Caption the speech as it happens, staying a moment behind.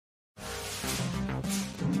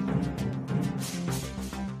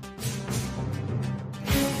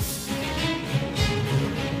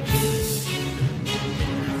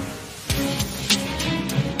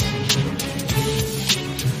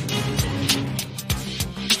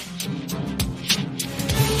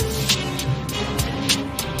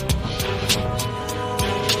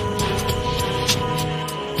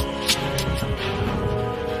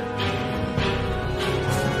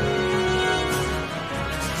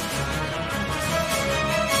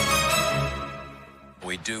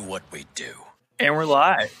Do what we do. And we're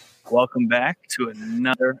live. Welcome back to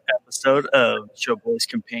another episode of Joe Boy's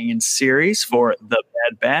Companion series for The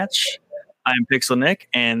Bad Batch. I'm Pixel Nick,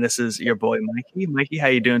 and this is your boy Mikey. Mikey, how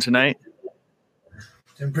you doing tonight?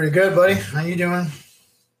 Doing pretty good, buddy. How you doing?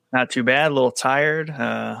 Not too bad. A little tired.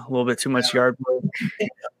 A little bit too much yard work.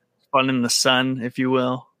 Fun in the sun, if you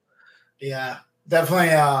will. Yeah,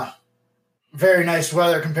 definitely. Very nice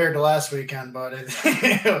weather compared to last weekend, but it's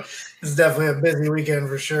definitely a busy weekend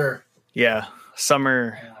for sure. Yeah,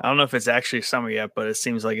 summer. I don't know if it's actually summer yet, but it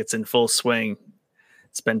seems like it's in full swing.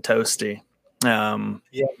 It's been toasty. Yeah,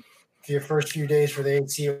 your first few days for the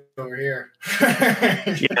AC over here.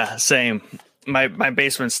 Yeah, same. My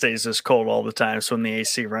basement stays this cold all the time, so when the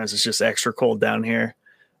AC runs, it's just extra cold down here.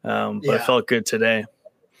 But it felt good today.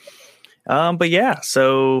 But yeah,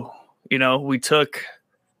 so we took.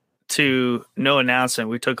 To no announcement,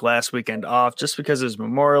 we took last weekend off just because it was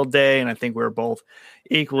Memorial Day, and I think we were both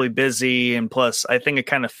equally busy. And plus, I think it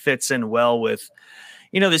kind of fits in well with,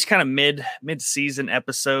 these kind of mid-season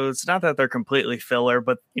episodes. Not that they're completely filler,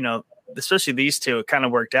 but especially these two, it kind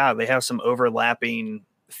of worked out. They have some overlapping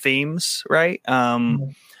themes, right?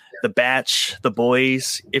 The Batch, the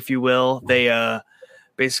boys, if you will. They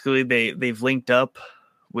basically they've linked up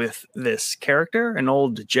with this character, an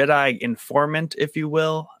old Jedi informant, if you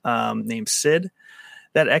will, named Sid,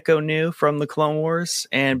 that Echo knew from the Clone Wars.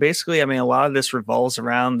 And basically, a lot of this revolves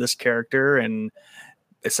around this character and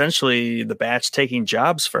essentially the Batch taking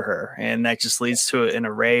jobs for her. And that just leads to an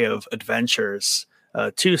array of adventures,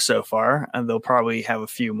 two so far. And they'll probably have a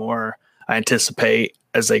few more, I anticipate,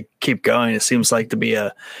 as they keep going. It seems like to be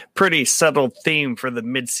a pretty settled theme for the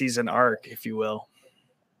mid-season arc, if you will.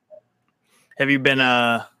 Have you been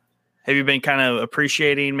kind of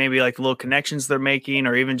appreciating maybe like the little connections they're making,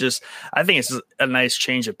 or even just, I think it's a nice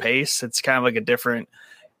change of pace. It's kind of like a different,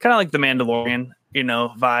 kind of like the Mandalorian,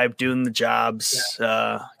 vibe, doing the jobs,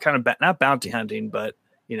 kind of not bounty hunting, but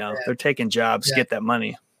they're taking jobs to get that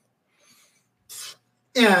money.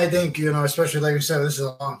 Yeah, I think, especially like you said, this is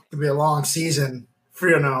could be a long season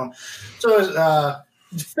for, so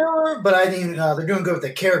it's filler, but I think they're doing good with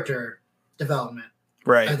the character development.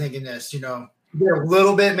 Right. I think in this, a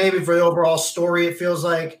little bit maybe for the overall story, it feels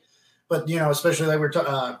like, but, especially like we're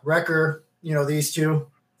talking, Wrecker, these two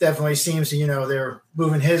definitely seems to, they're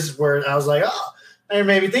moving his where I was like, oh, I didn't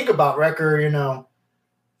maybe think about Wrecker,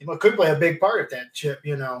 could play a big part of that chip,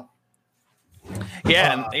 Yeah,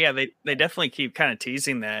 they definitely keep kind of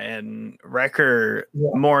teasing that, and Wrecker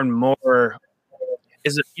more and more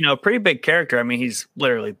is a pretty big character. He's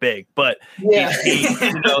literally big, but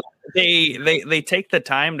they take the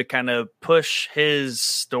time to kind of push his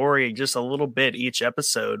story just a little bit each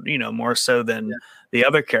episode, more so than the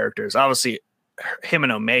other characters. Obviously, him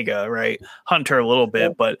and Omega, right? Hunter a little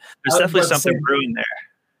bit, but there's definitely something brewing there.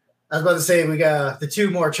 I was about to say we got the two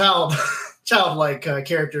more childlike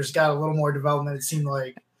characters got a little more development. It seemed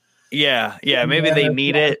like. Yeah. Maybe they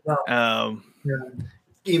need it.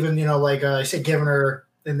 Even like I said, giving her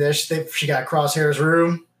in this, she got Crosshair's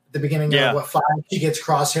room at the beginning of 5. She gets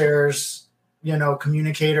Crosshair's,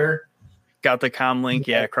 communicator. Got the comm link,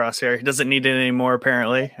 Crosshair. He doesn't need it anymore,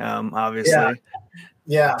 apparently. Obviously,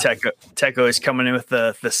 Tecco is coming in with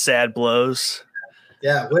the sad blows.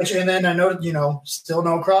 Yeah, and then I know still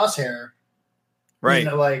no Crosshair. Right.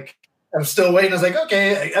 I'm still waiting. I was like,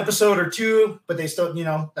 okay, episode or 2, but they still,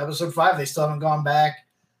 episode 5, they still haven't gone back.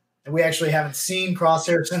 And we actually haven't seen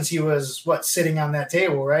Crosshair since he was, sitting on that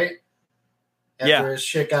table, right? After his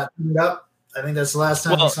shit got cleaned up. I think that's the last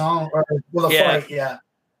time we saw him. Or, fight,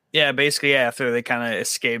 Yeah, basically, after they kind of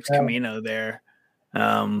escaped Kamino there.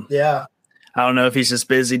 I don't know if he's just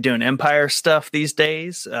busy doing Empire stuff these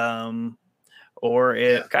days. Or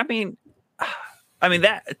if, that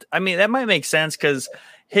might make sense because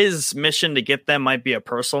his mission to get them might be a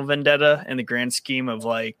personal vendetta in the grand scheme of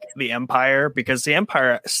the Empire, because the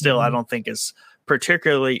Empire still, I don't think, is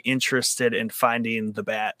particularly interested in finding the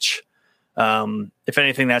Batch. If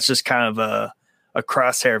anything, that's just kind of a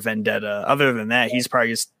Crosshair vendetta. Other than that, he's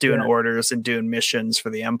probably just doing orders and doing missions for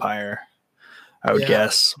the Empire, I would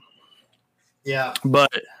guess. Yeah. But,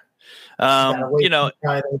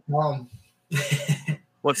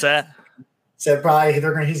 What's that? Said probably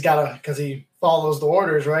he's got to, because he follows the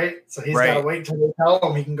orders, right? So he's got to wait until they tell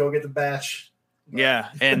him he can go get the batch. Yeah,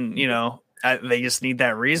 and they just need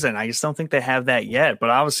that reason. I just don't think they have that yet. But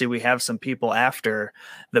obviously, we have some people after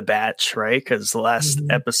the batch, right? Because the last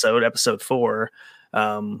episode 4,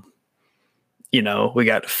 we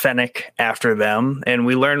got Fennec after them, and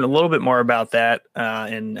we learned a little bit more about that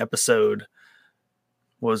in episode.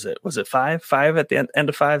 Was it 5? 5 at the end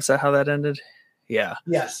of 5? Is that how that ended? Yeah.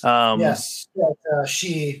 Yes. Yes.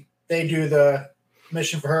 They do the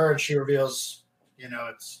mission for her, and she reveals.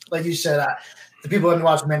 It's like you said. The people who didn't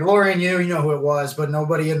watch Mandalorian, you know who it was, but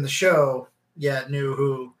nobody in the show yet knew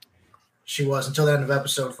who she was until the end of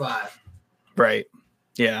episode 5. Right.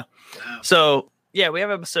 Yeah. Wow. So yeah, we have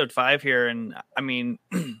episode 5 here, and I mean,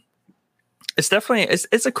 it's definitely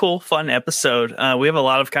it's a cool, fun episode. We have a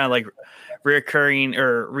lot of kind of like reoccurring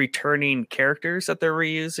or returning characters that they're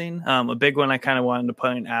reusing. A big one I kind of wanted to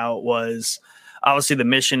point out was obviously the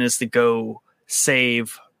mission is to go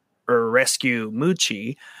save or rescue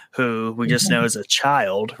Muchi, who we just know as a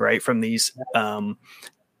child, right? From these, I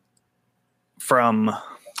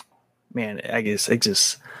guess it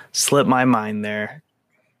just slipped my mind there.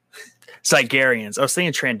 Zygarians. I was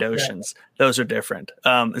thinking Trandoshans. Yeah. Those are different.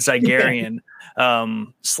 Zygarian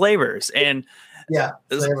slavers. And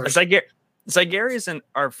Zygarians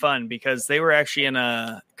are fun because they were actually in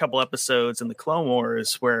a couple episodes in the Clone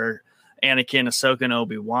Wars where Anakin, Ahsoka, and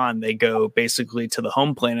Obi-Wan, they go basically to the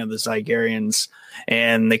home planet of the Zygarians,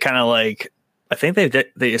 and they kind of like, I think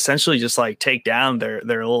they essentially just like take down their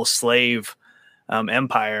little slave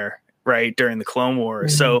empire, right, during the Clone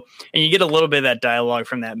Wars. So, and you get a little bit of that dialogue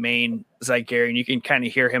from that main Zygarian. You can kind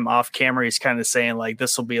of hear him off camera. He's kind of saying like,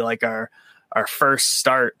 this will be like our first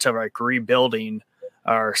start to like rebuilding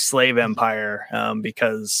our slave empire,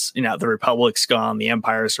 because the Republic's gone, the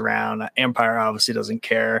Empire's around, Empire obviously doesn't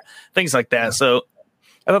care, things like that. So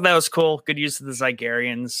I thought that was cool. Good use of the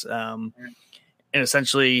Zygarians. And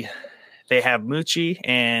essentially they have Muchi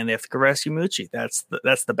and they have to go rescue Muchi. That's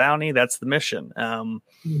the bounty. That's the mission. And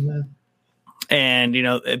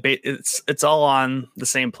it's all on the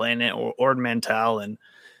same planet, Ord Mantell, and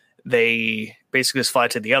they basically just fly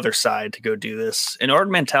to the other side to go do this. And Ord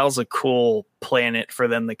Mantell is a cool planet for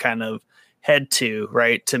them to kind of head to,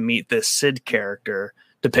 right, to meet this Sid character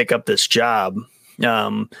to pick up this job.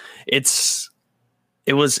 It's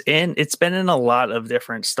been in a lot of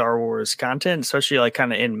different Star Wars content, especially like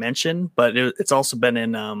kind of in mention, but it's also been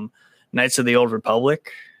in Knights of the Old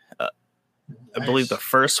Republic. Nice. I believe the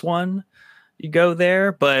first one you go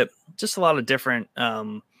there, but just a lot of different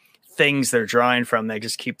things they're drawing from. They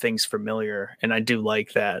just keep things familiar, and I do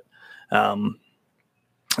like that.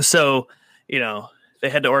 So they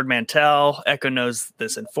head to Ord Mantell. Echo knows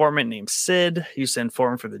this informant named Sid. He used to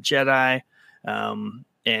inform for the Jedi. And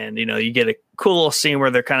you get a cool little scene where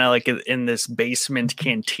they're kind of like in this basement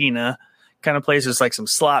cantina kind of place. There's like some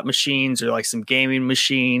slot machines or like some gaming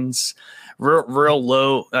machines, real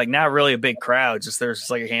low, like not really a big crowd. There's just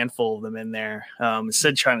like a handful of them in there.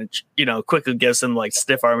 Sid trying to, quickly gives them like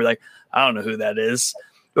stiff arm. Like, I don't know who that is.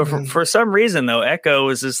 But for some reason though, Echo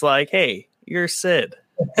is just like, hey, you're Sid.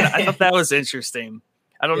 And I thought that was interesting.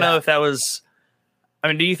 I don't know if that was,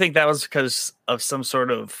 do you think that was because of some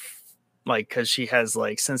sort of, like, because she has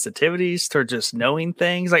like sensitivities to just knowing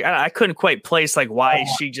things? Like, I couldn't quite place like why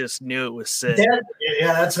she just knew it was Sid.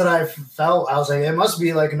 Yeah, that's what I felt. I was like, it must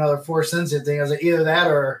be like another Force sensitive thing. I was like, either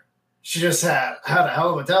that or she just had a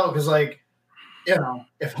hell of a tell. Because like,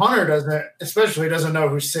 if Hunter doesn't know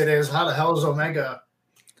who Sid is, how the hell is Omega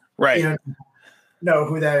know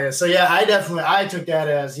who that is? So yeah, I took that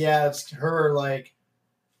as it's her, like,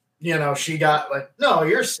 she got like, no,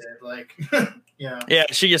 you're Sid, like. Yeah,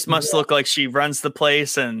 she just must look like she runs the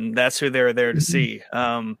place, and that's who they're there to see.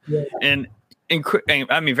 And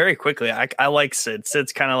very quickly, I like Sid.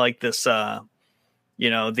 Sid's kind of like this, the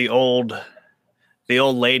old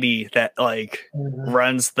lady that like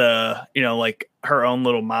runs the, like her own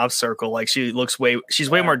little mob circle. Like she's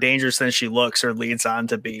way more dangerous than she looks or leads on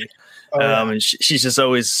to be. And she's just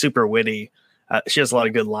always super witty. She has a lot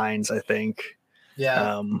of good lines, I think.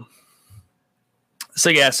 Yeah.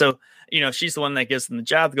 So she's the one that gives them the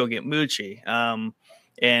job to go get Muchi.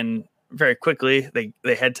 And very quickly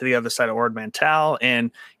they head to the other side of Ord Mantell,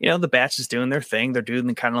 and the batch is doing their thing. They're doing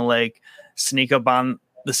the kind of like sneak up on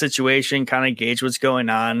the situation, kind of gauge what's going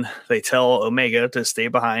on. They tell Omega to stay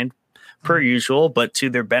behind per usual, but to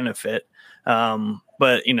their benefit.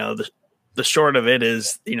 But the short of it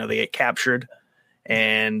is, they get captured,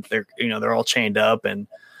 and they're all chained up, and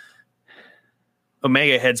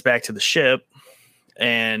Omega heads back to the ship,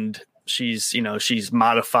 and she's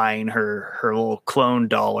modifying her little clone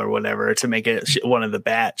doll or whatever to make it one of the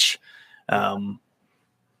batch. Then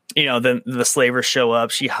the slavers show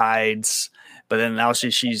up, she hides, but then now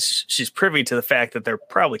she's privy to the fact that they're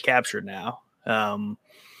probably captured now.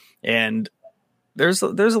 And there's a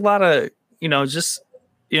lot of,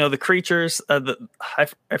 the creatures, I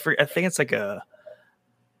think it's like a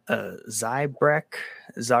Zybrek,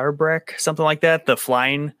 something like that. The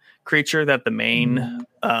flying creature that the main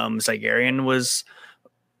Zygarian was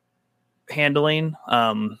handling.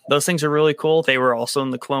 Those things are really cool. They were also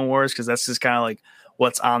in the Clone Wars because that's just kind of like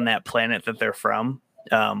what's on that planet that they're from,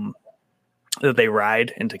 that they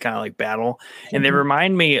ride into kind of like battle. And they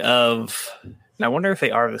remind me of, and I wonder if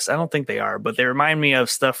they are this. I don't think they are, but they remind me of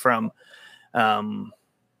stuff from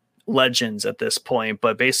Legends at this point.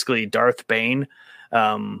 But basically Darth Bane,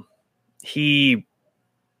 he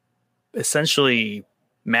essentially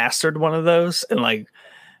mastered one of those, and like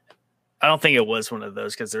I don't think it was one of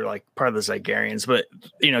those because they're like part of the Zygarians, but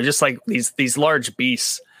just like these large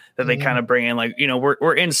beasts that they kind of bring in, like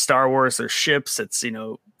we're in Star Wars, there's ships, it's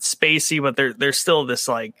spacey, but there's still this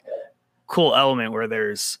like cool element where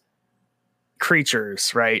there's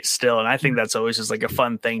creatures, right, still, and I think that's always just like a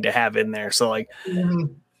fun thing to have in there. So like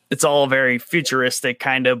it's all very futuristic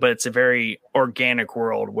kind of, but it's a very organic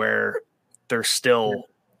world where there's still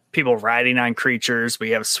people riding on creatures. We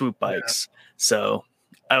have swoop bikes. So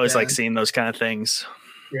I always like seeing those kind of things.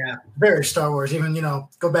 Yeah. Very Star Wars. Even,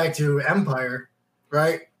 go back to Empire,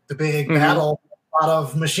 right? The big battle, a lot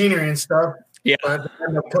of machinery and stuff. Yeah. But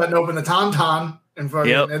end up cutting open the Tauntaun in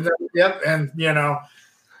front of it. And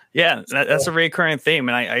yeah, that's a recurring theme.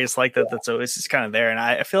 And I just like that. That's always just kind of there. And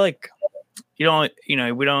I feel like we don't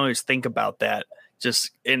always think about that. I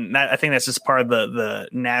think that's just part of the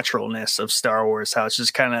naturalness of Star Wars, how it's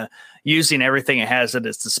just kind of using everything it has at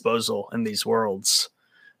its disposal in these worlds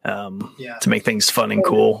to make things fun and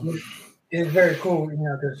cool. It's very cool,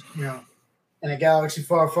 because, in a galaxy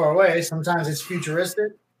far, far away, sometimes it's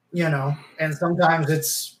futuristic, and sometimes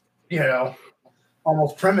it's,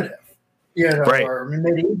 almost primitive, right, or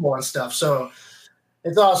medieval and stuff. So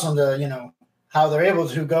it's awesome to, how they're able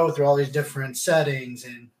to go through all these different settings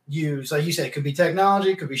and use, like you said, it could be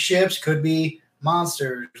technology, could be ships, could be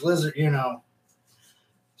monsters, lizard,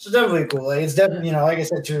 So definitely cool. Like, it's definitely, like I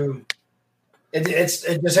said,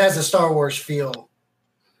 it just has a Star Wars feel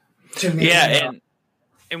to me. Yeah,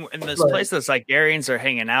 and this place that Zygarians are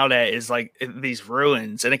hanging out at is like these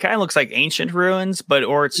ruins, and it kind of looks like ancient ruins,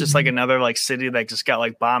 or it's just like another like city that just got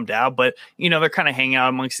like bombed out. But they're kind of hanging out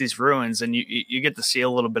amongst these ruins, and you get to see a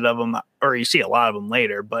little bit of them, or you see a lot of them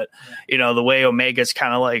later. But the way Omega's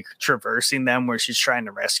kind of like traversing them, where she's trying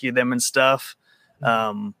to rescue them and stuff.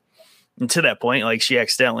 And to that point, like she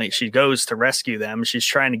goes to rescue them. She's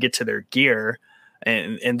trying to get to their gear,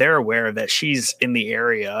 and they're aware that she's in the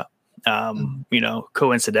area.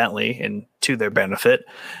 Coincidentally and to their benefit,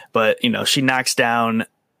 but she knocks down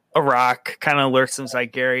a rock, kind of alerts some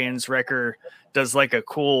Zygarians. Wrecker does like a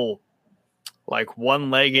cool, like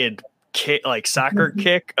one-legged kick, like soccer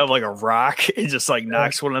kick of like a rock. It just like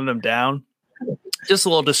knocks one of them down. Just a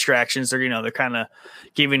little distractions. They're kind of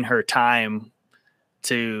giving her time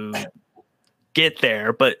to get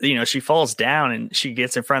there, but she falls down and she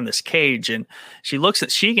gets in front of this cage, and she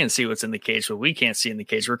can see what's in the cage, but we can't see in the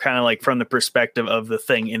cage. We're kind of like from the perspective of the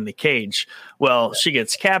thing in the cage. Well, she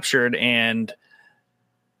gets captured, and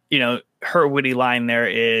her witty line there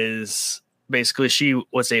is basically she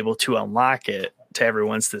was able to unlock it to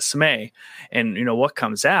everyone's dismay. And what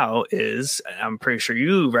comes out is, I'm pretty sure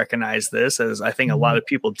you recognize this, as I think a lot of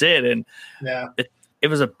people did, and it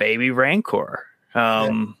was a baby Rancor.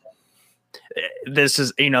 This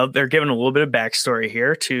is, they're giving a little bit of backstory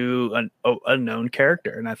here to a known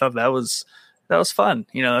character, and I thought that was fun.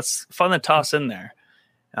 That's fun to toss in there.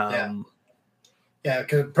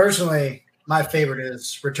 Because personally, my favorite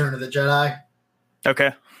is Return of the Jedi.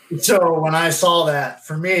 Okay. So when I saw that,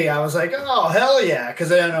 for me, I was like, oh, hell yeah,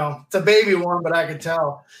 because it's a baby one, but I could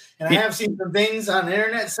tell. And I have seen some things on the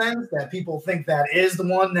internet since that people think that is the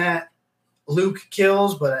one that Luke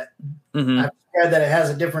kills, but I've read that it has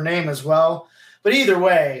a different name as well. But either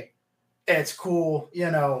way, it's cool,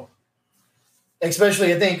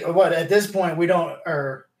 especially I think at this point we don't,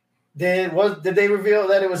 or did they reveal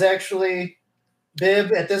that it was actually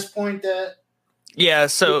Bib at this point?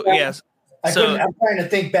 Yes. I'm trying to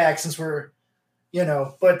think back since we're,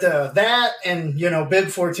 but that and Bib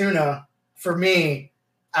Fortuna, for me,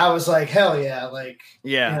 I was like, hell yeah, like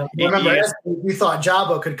remember we thought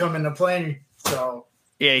Jabba could come into play, so.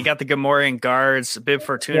 Yeah, you got the Gamorrean guards. Bib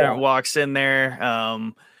Fortuna walks in there.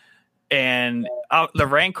 And the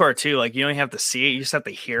Rancor too, like you don't even have to see it, you just have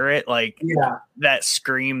to hear it. Like that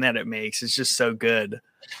scream that it makes is just so good.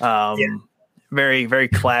 Very, very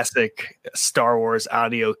classic Star Wars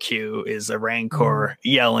audio cue is a Rancor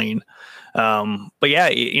yelling. But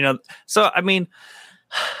yeah, so I mean,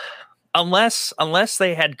 unless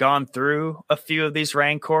they had gone through a few of these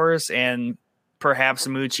Rancors and perhaps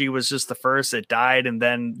Muchi was just the first that died, and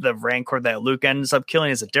then the Rancor that Luke ends up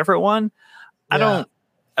killing is a different one. I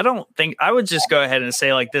don't think I would just go ahead and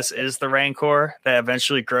say like this is the Rancor that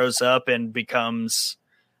eventually grows up and becomes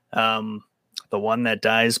the one that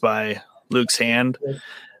dies by Luke's hand.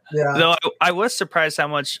 Yeah. Though I was surprised how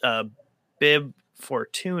much Bib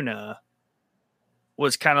Fortuna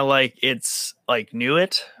was kind of like it's like knew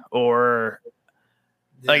it, or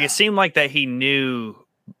like it seemed like that he knew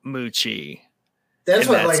Muchi. That's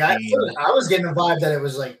what like I was getting a vibe that it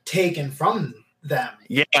was like taken from them.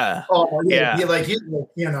 Yeah. Oh yeah. Like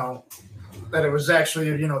that it was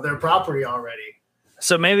actually their property already.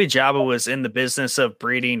 So maybe Jabba was in the business of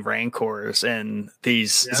breeding Rancors, and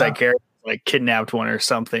these Zygarrians like kidnapped one or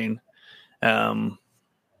something. Could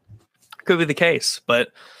be the case, but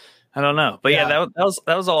I don't know. But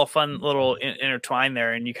that was all a fun little intertwine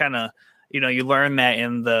there, and you kind of you learn that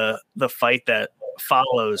in the fight that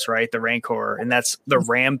follows, right, the Rancor, and that's the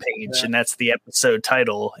Rampage, and that's the episode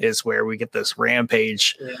title, is where we get this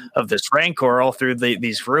rampage of this Rancor all through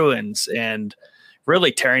these ruins and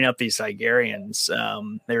really tearing up these Zygarrians.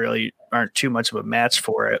 They really aren't too much of a match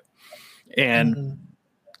for it, and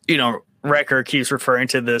Wrecker keeps referring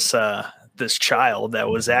to this this child that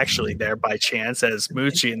was actually there by chance as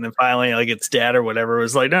Muchi, and then finally like its dad or whatever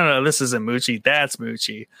was like, no, this isn't Muchi, that's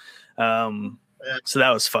Muchi. So that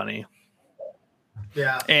was funny.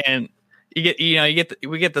 Yeah. And we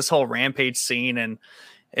get this whole rampage scene, and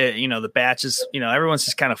the batches, everyone's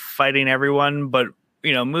just kind of fighting everyone, but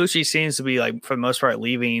Muchi seems to be like for the most part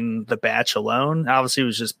leaving the batch alone. Obviously he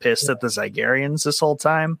was just pissed at the Zygarrians this whole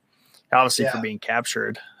time, obviously for being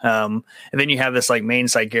captured. And then you have this like main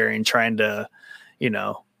Zygarrian trying to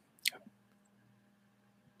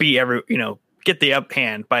get the up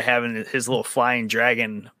hand by having his little flying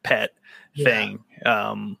dragon pet thing.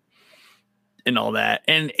 And all that,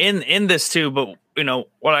 and in this too. But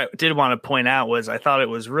what I did want to point out was I thought it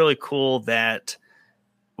was really cool that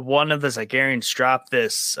one of the Zygarrians dropped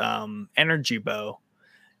this energy bow,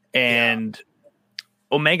 and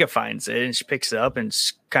Omega finds it and she picks it up and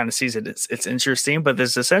kind of sees it. It's interesting, but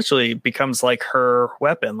this essentially becomes like her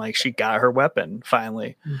weapon. Like she got her weapon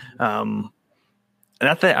finally. And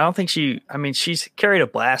I don't think she's carried a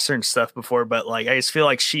blaster and stuff before, but like I just feel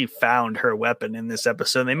like she found her weapon in this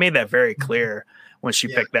episode. They made that very clear when she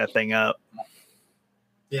picked that thing up.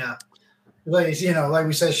 Yeah. Like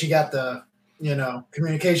we said, she got the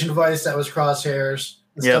communication device that was crosshairs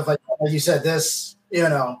and stuff like that. Like you said, this,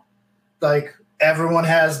 like everyone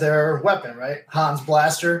has their weapon, right? Han's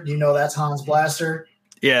blaster, that's Han's blaster.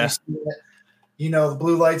 Yeah. The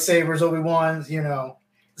blue lightsabers, Obi-Wan's,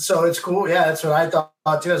 so it's cool. Yeah, that's what I thought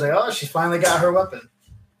too. I was like, oh, she finally got her weapon.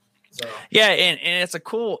 So. Yeah, and it's a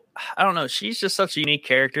cool, I don't know, she's just such a unique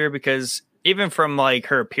character, because even from like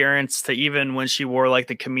her appearance to even when she wore like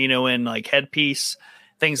the Kaminoan like headpiece,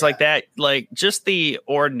 things like that, like just the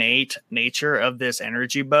ornate nature of this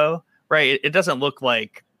energy bow, right? It doesn't look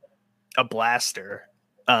like a blaster.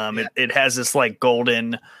 It has this like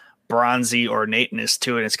golden bronzy ornateness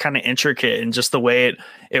to it. It's kind of intricate, and just the way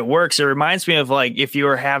it works, it reminds me of like if you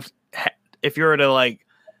were to like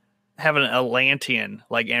have an Atlantean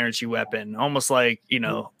like energy weapon, almost like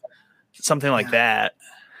something like that.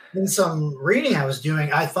 In some reading I was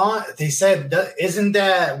doing, I thought they said, isn't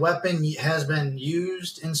that weapon has been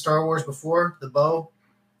used in Star Wars before, the bow?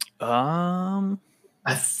 Oh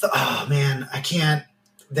man, I can't.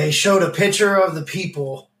 They showed a picture of the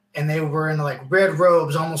people, and they were in like red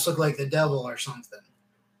robes, almost looked like the devil or something.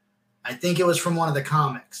 I think it was from one of the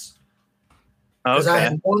comics. Because I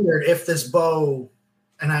had wondered if this bow,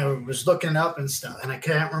 and I was looking it up and stuff, and I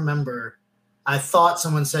can't remember. I thought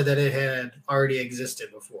someone said that it had already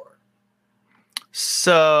existed before.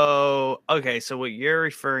 So what you're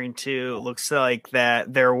referring to looks like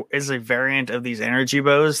that there is a variant of these energy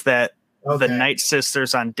bows that the Night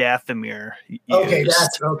Sisters on Dathomir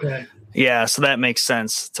used. Okay. Yeah, so that makes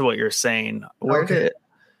sense to what you're saying.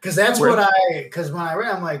 Because when I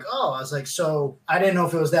read, I'm like, I was like, so I didn't know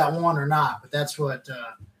if it was that one or not, but that's what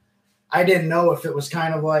I didn't know if it was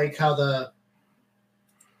kind of like how the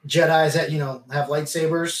Jedis that have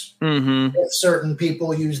lightsabers. Mm-hmm. If certain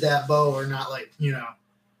people use that bow or not, like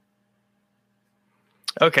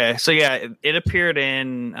Okay, so yeah, it appeared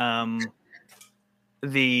in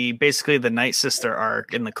basically the Night Sister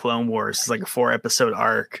arc in the Clone Wars is like a 4-episode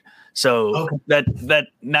arc. So that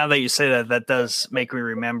now that you say that does make me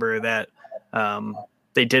remember that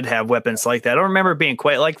they did have weapons like that. I don't remember it being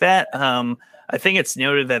quite like that. I think it's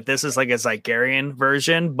noted that this is like a Zygarrian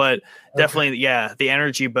version, but definitely, yeah, the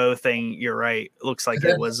energy bow thing. You're right. It looks like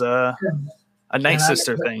it was a Night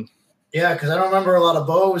Sister thing. Yeah, because I don't remember a lot of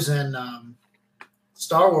bows in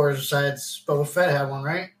Star Wars besides Boba Fett had one,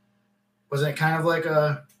 right? Was it kind of like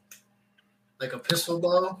a pistol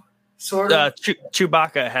bow, sort of?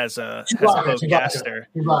 Chewbacca has a bowcaster.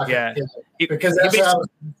 Yeah, because that's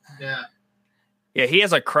yeah, he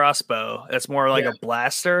has a crossbow that's more like a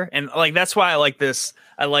blaster, and like that's why I like this.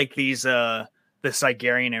 I like these this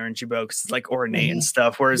Zygarrian energy bow because it's like ornate and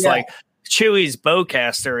stuff. Whereas like Chewie's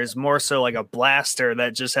bowcaster is more so like a blaster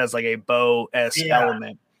that just has like a bow-esque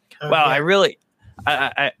element. Wow,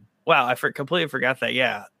 I completely forgot that.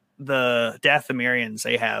 Yeah, the Dathomirians,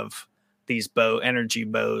 they have these energy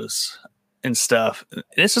bows and stuff.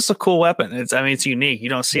 It's just a cool weapon. It's unique. You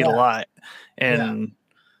don't see it a lot, and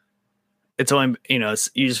it's only it's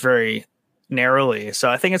used very narrowly. So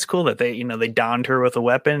I think it's cool that they donned her with a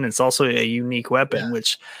weapon. It's also a unique weapon,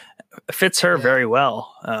 which fits her very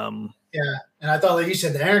well. And I thought, like you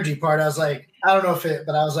said, the energy part, I was like, I don't know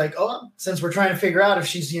but I was like, since we're trying to figure out if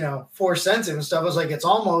she's, force sensitive and stuff, I was like, it's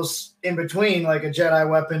almost in between like a Jedi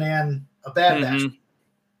weapon and a bad batch.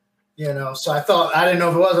 So I didn't know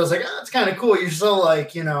if it was. I was like, it's kind of cool. You're so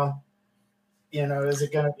like, is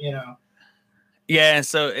it gonna, Yeah,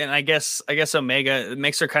 and I guess Omega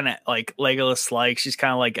makes her kind of like Legolas like. She's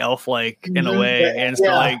kind of like elf like in a way, and so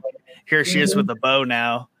like here she is with a bow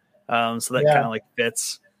now. So that kind of like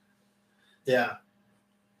fits. Yeah.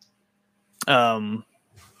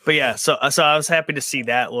 But yeah, so I was happy to see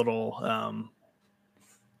that little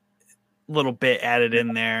bit added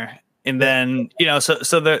in there. And then,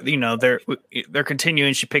 so they're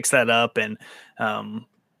continuing. She picks that up, and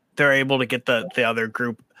they're able to get the other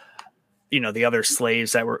group, the other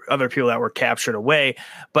slaves other people that were captured away.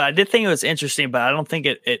 But I did think it was interesting, but I don't think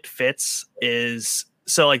it fits.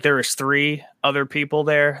 So like there was 3 other people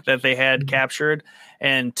there that they had captured,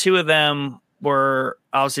 and 2 of them were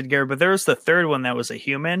obviously together, but there was the 3rd one that was a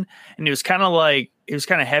human, and he was kind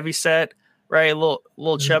of heavy set, right? A little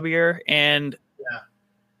chubbier. And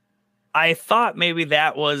I thought maybe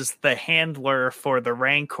that was the handler for the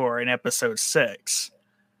Rancor in episode 6.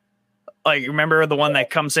 Like, remember the one that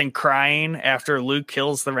comes in crying after Luke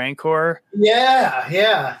kills the Rancor?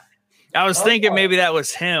 Yeah. I was thinking maybe that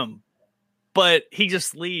was him, but he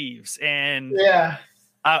just leaves, and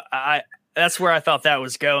I that's where I thought that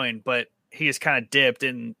was going, but he just kind of dipped,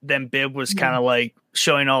 and then Bib was kind of like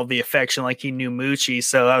showing all the affection, like he knew Moochie.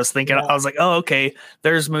 So I was thinking, I was like, oh, okay,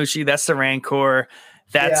 there's Moochie. That's the Rancor.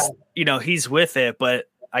 That's he's with it, but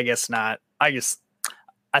I guess not. I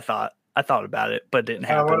thought about it, but it didn't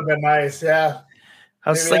happen. That would have been nice. Yeah. I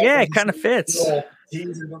was like, it kind of fits.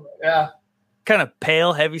 Yeah. Kind of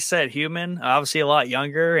pale, heavy set human, obviously a lot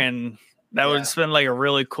younger, and that would have been like a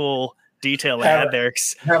really cool detail to add there.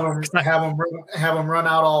 Have him run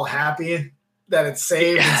out all happy that it's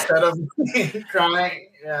saved instead of crying.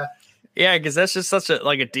 Yeah, because that's just such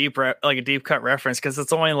a deep cut reference, because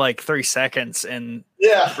it's only like 3 seconds in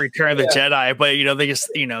Return of the Jedi, but they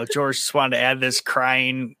just George just wanted to add this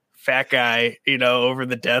crying fat guy over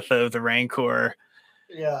the death of the Rancor.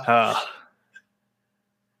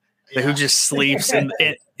 Who just sleeps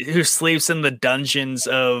who sleeps in the dungeons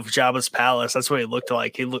of Jabba's palace. That's what he looked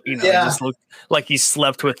like. He looked, he just looked like he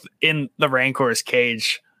slept in the Rancor's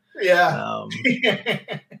cage. Yeah.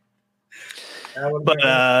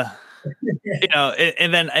 But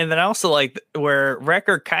and then also like where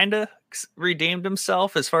Wrecker kind of redeemed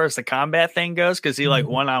himself as far as the combat thing goes, because he like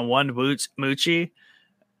one-on-one Moochie.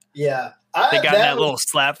 Yeah, they got that little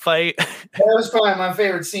slap fight. That was probably my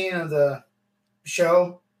favorite scene of the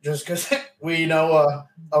show, just because we know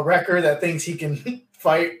a Wrecker that thinks he can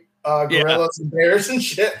fight gorillas and bears and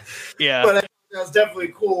shit. Yeah, but that was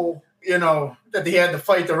definitely cool. That he had to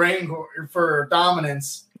fight the Rancor for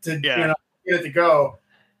dominance to get it to go.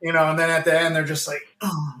 And then at the end they're just like,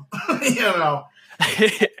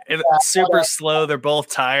 it's super slow. They're both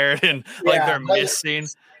tired and they're missing.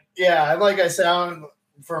 Yeah, like I said,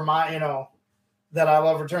 for my that I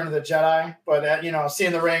love Return of the Jedi, but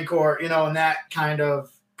seeing the Rancor, in that kind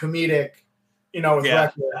of comedic, with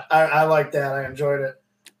Wrecker, I like that. I enjoyed it.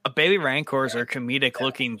 Baby Rancors are comedic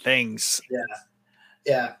looking things.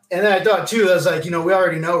 Yeah, and then I thought too, I was like, we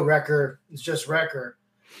already know Wrecker is just Wrecker,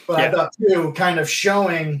 but I thought too, kind of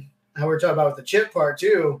showing how we're talking about with the chip part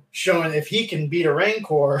too, showing if he can beat a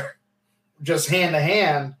Rancor just hand to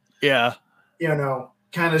hand. Yeah.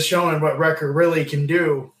 kind of showing what Wrecker really can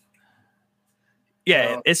do.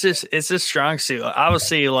 Yeah, it's just strong suit.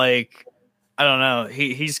 Obviously, like, I don't know,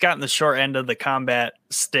 he's gotten the short end of the combat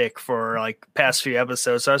stick for like past few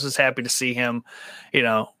episodes. So I was just happy to see him,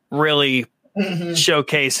 really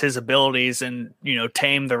showcase his abilities and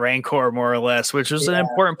tame the Rancor more or less, which was an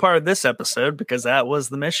important part of this episode because that was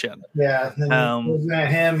the mission. Yeah, looking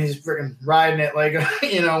at him, he's freaking riding it like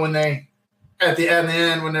when they at the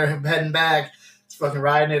end when they're heading back, he's fucking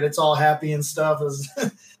riding it. It's all happy and stuff.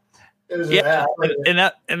 So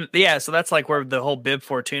that's like where the whole Bib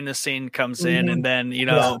Fortuna scene comes in, and then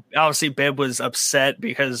obviously Bib was upset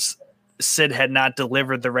because Sid had not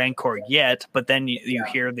delivered the Rancor yet, but then you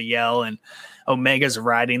hear the yell and Omega's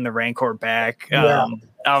riding the Rancor back.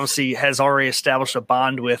 Obviously has already established a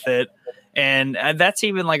bond with it, and that's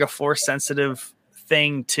even like a force sensitive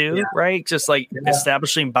thing too, right? Just like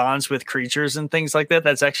establishing bonds with creatures and things like that.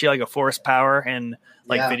 That's actually like a force power in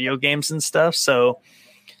like video games and stuff. So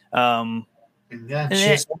she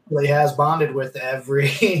essentially has bonded with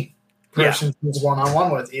every person she's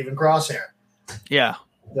one-on-one with, even Crosshair. Yeah.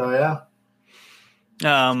 So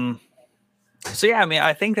I mean,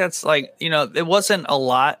 I think that's like, it wasn't a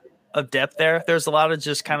lot of depth there. There's a lot of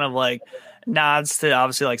just kind of like nods to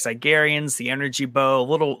obviously like Zygerians, the energy bow,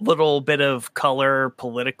 little bit of color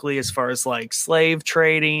politically as far as like slave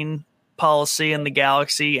trading policy in the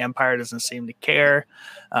galaxy. Empire doesn't seem to care.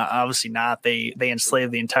 Obviously not. They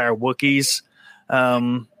enslaved the entire Wookiees,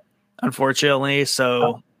 unfortunately.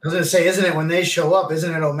 So I was gonna say, isn't it when they show up?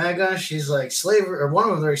 Isn't it Omega? She's like slavery, or one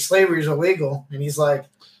of them. Like slavery is illegal, and he's like,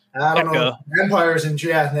 I don't know. The Empire's in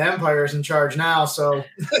charge now. So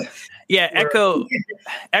Echo's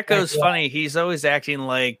funny. He's always acting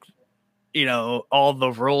like all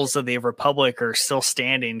the rules of the Republic are still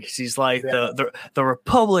standing because he's like the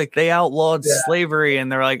Republic, they outlawed slavery,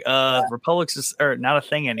 and they're like Republic's just are not a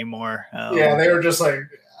thing anymore. They were just like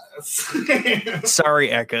sorry,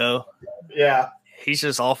 Echo. He's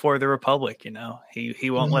just all for the Republic. He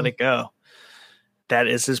won't let it go. That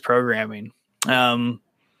is his programming.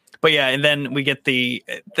 But and then we get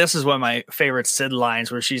this is one of my favorite Sid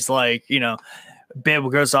lines where she's like,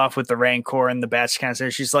 Bib goes off with the Rancor and the batch kind of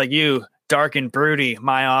says, she's like, you dark and broody,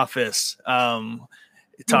 my office.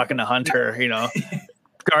 Talking to Hunter,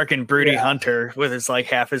 dark and broody Hunter with his like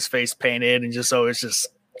half his face painted and just always just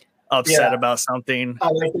upset about something. I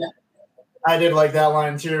like that. I did like that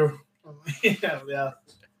line too.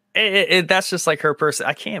 That's just like her person.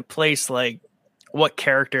 I can't place like what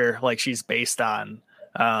character like she's based on.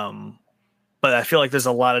 But I feel like there's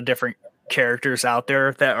a lot of different characters out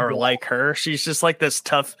there that are like her. She's just like this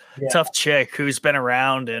tough chick who's been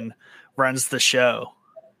around and runs the show.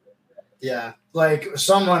 Yeah. Like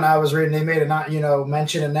someone I was reading, they made a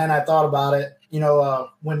mention, and then I thought about it.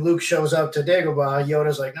 When Luke shows up to Dagobah,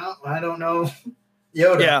 Yoda's like, no, I don't know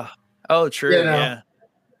Yoda. Yeah. Oh, true. Yeah.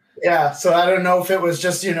 Yeah. So I don't know if it was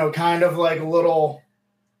just, kind of like a little,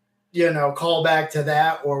 call back to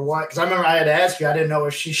that or what. Because I remember I had to ask you, I didn't know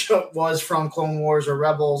if she was from Clone Wars or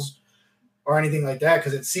Rebels or anything like that,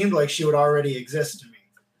 because it seemed like she would already exist to me.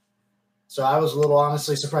 So I was a little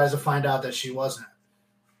honestly surprised to find out that she wasn't.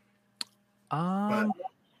 I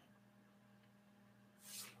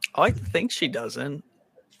like to think she doesn't.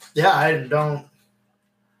 Yeah, I don't.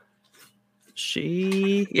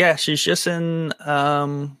 She's just in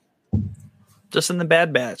the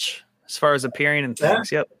Bad Batch as far as appearing in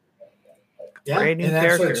things. Yep. Yeah, and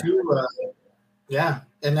that's what too.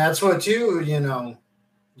 And that's what too.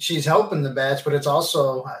 She's helping the batch, but it's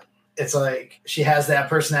like she has that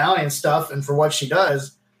personality and stuff, and for what she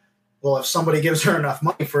does, well, if somebody gives her enough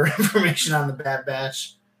money for information on the Bad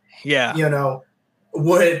Batch, I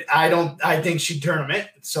think she'd turn them in.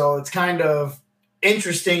 So it's kind of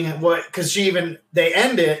interesting because they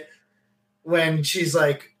end it when she's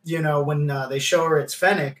like, when they show her it's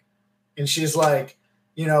Fennec, and she's like,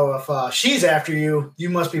 if she's after you, you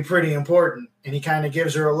must be pretty important. And he kind of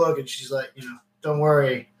gives her a look, and she's like, don't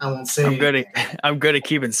worry, I won't say. I'm good at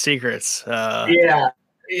keeping secrets. For the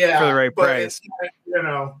right price.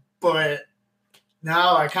 But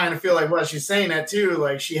now I kind of feel like she's saying that too.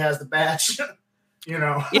 Like she has the batch,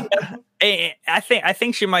 Yeah. I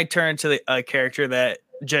think she might turn to a character that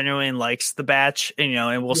genuinely likes the batch,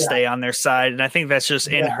 and will stay on their side. And I think that's just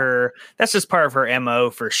in her. That's just part of her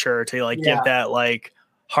MO for sure to give that like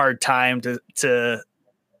hard time to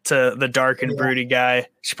the dark and broody guy.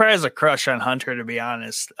 She probably has a crush on Hunter, to be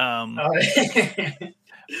honest.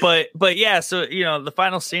 But yeah, so the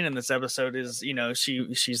final scene in this episode is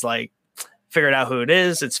she's like figured out who it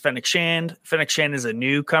is. It's Fennec Shand. Fennec Shand is a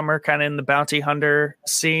newcomer kind of in the bounty hunter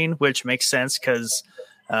scene, which makes sense because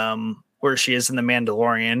where she is in the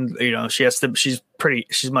Mandalorian. You know,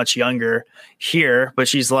 she's much younger here, but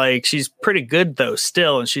she's pretty good though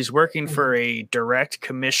still, and she's working for a direct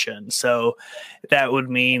commission. So that would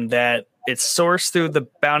mean that it's sourced through the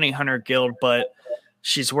Bounty Hunter Guild, but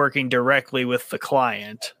she's working directly with the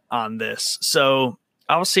client on this. So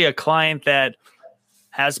obviously a client that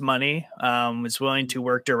has money, is willing to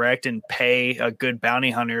work direct and pay a good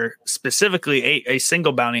bounty hunter, specifically a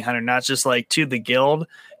single bounty hunter, not just like to the guild,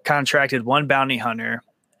 contracted one bounty hunter.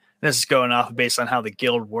 This is going off based on how the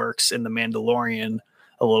guild works in the Mandalorian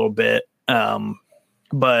a little bit.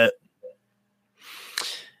 But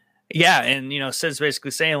yeah, and, you know, Sid's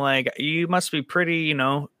basically saying, like, you must be pretty, you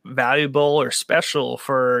know, valuable or special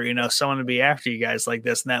for, you know, someone to be after you guys like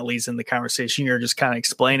this. And that leads in the conversation you're just kind of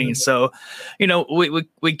explaining. Mm-hmm. So, you know,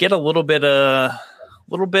 we get a little bit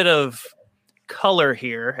of color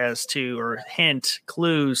here as to, or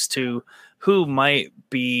clues to who might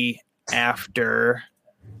be after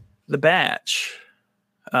the batch.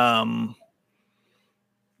 And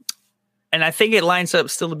I think it lines up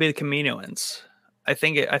still to be the Kaminoans. I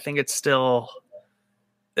think it's still,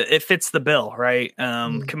 it fits the bill, right?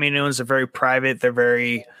 Kaminoans are very private. They're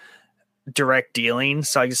very direct dealing.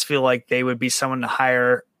 So I just feel like they would be someone to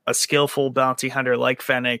hire a skillful bounty hunter like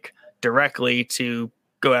Fennec directly to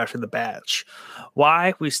go after the batch.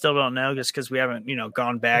 Why? We still don't know, just because we haven't, you know,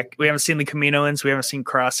 gone back. We haven't seen the Kaminoans. We haven't seen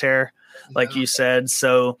Crosshair, like you said.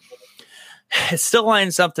 So it still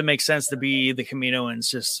lines up to make sense to be the Kaminoans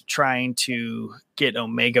just trying to get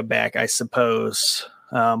Omega back, I suppose.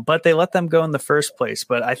 But they let them go in the first place.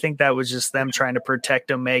 But I think that was just them trying to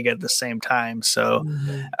protect Omega at the same time. So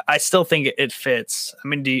I still think it fits. I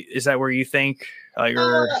mean, is that where you think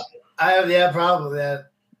you're? Probably that.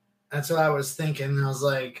 That's what I was thinking. I was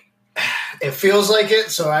like, it feels like it.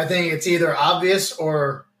 So I think it's either obvious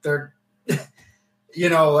or they're, you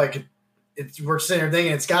know, like, we're sitting here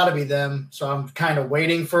thinking it's got to be them, so I'm kind of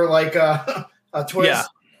waiting for like a twist. Yeah.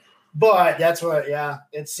 But that's what,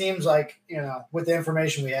 it seems like, you know, with the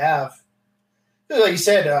information we have, like you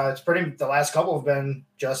said, it's pretty. The last couple have been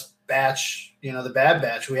just batch, you know, the Bad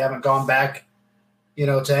Batch. We haven't gone back, you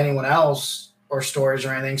know, to anyone else or stories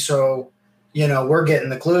or anything. So, you know, we're getting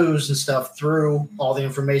the clues and stuff through all the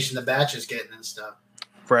information the Batch is getting and stuff.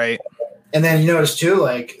 Right. And then you notice too,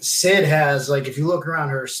 like Sid has, like, if you look around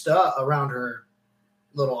her stuff, around her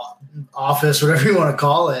little office, whatever you want to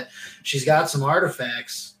call it, she's got some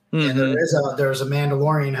artifacts. And there's a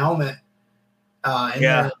Mandalorian helmet in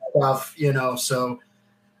there and stuff, you know. So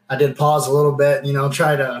I did pause a little bit, you know,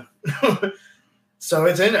 try to. So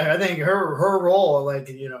it's in there. I think her role, like,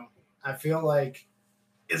 you know, I feel like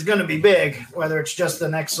is going to be big, whether it's just the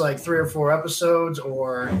next like 3 or 4 episodes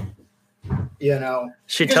or. You know,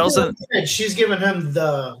 she tells him she's given him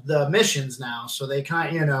the missions now, so they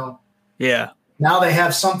kind, you know, now they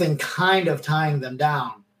have something kind of tying them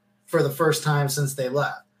down for the first time since they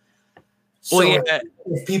left. So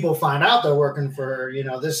if people find out they're working for her, you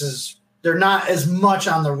know, they're not as much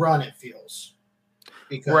on the run, it feels,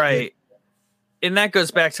 because and that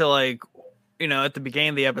goes back to, like, you know, at the beginning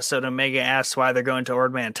of the episode, Omega asks why they're going to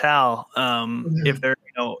Ord Mantell, if they're,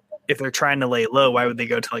 you know, if they're trying to lay low, why would they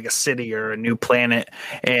go to like a city or a new planet?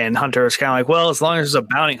 And Hunter is kind of like, well, as long as there's a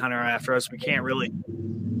bounty hunter after us, we can't really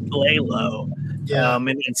lay low.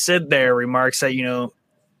 And Sid there remarks that, you know,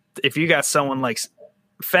 if you got someone like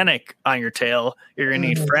Fennec on your tail, you're going to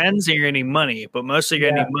need friends and you're going to need money, but mostly you're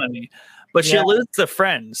going to need money. But she lives the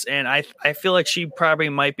friends. And I feel like she probably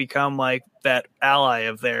might become like that ally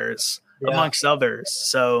of theirs amongst others.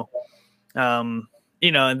 So,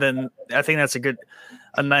 you know, and then I think that's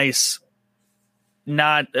a nice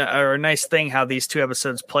thing how these 2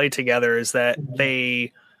 episodes play together is that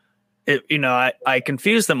you know, I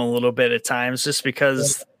confuse them a little bit at times just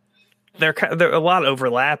because they're a lot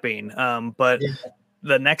overlapping. But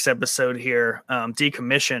the next episode here,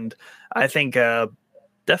 Decommissioned, I think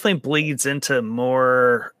definitely bleeds into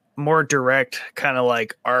more direct kind of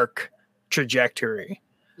like arc trajectory.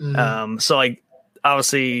 So like,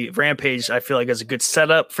 obviously Rampage, I feel like, is a good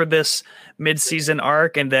setup for this mid-season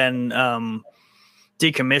arc. And then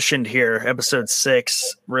Decommissioned here, episode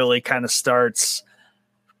 6, really kind of starts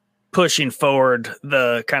pushing forward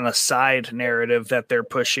the kind of side narrative that they're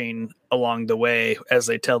pushing along the way as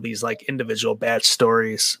they tell these like individual batch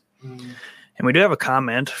stories. And we do have a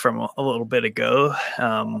comment from a little bit ago.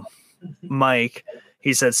 Mike,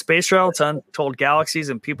 he said, space travel to untold galaxies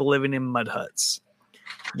and people living in mud huts.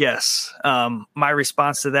 Yes. My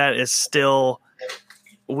response to that is still,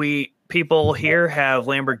 people here have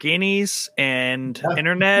Lamborghinis and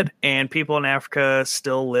internet, and people in Africa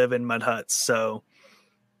still live in mud huts. So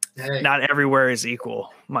Hey, not everywhere is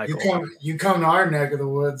equal, Michael. You come to our neck of the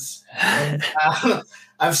woods, and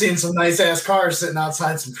I've seen some nice ass cars sitting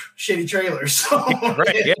outside some shitty trailers. So.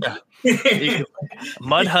 Right? Yeah.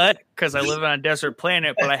 Mud hut because I live on a desert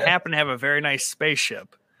planet, but I happen to have a very nice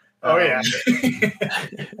spaceship. Oh yeah.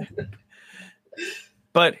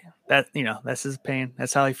 But that, that's his pain.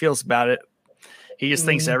 That's how he feels about it. He just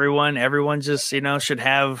thinks everyone just, should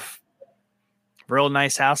have real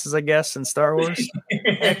nice houses, I guess, in Star Wars.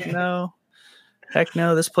 Heck no.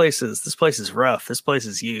 This place is rough. This place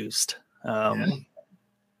is used.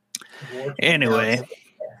 Anyway,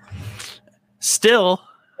 still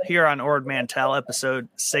here on Ord Mantell, episode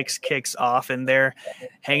 6 kicks off, and they're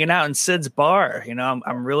hanging out in Sid's bar.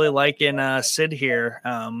 I'm really liking Sid here.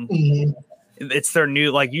 It's their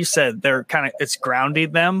new, like you said, it's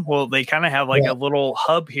grounding them. Well, they kind of have like a little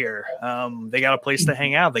hub here. They got a place to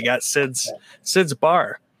hang out. They got Sid's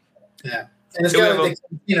bar. Yeah, and it's got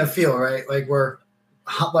a feel, right? Like we're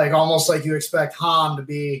like almost like you expect Han to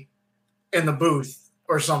be in the booth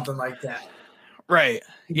or something like that. Right.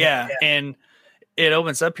 Yeah. And it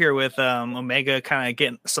opens up here with Omega kind of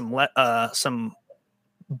getting some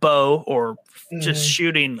bow or just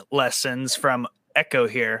shooting lessons from Echo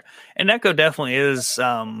here. And Echo definitely is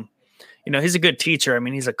he's a good teacher. I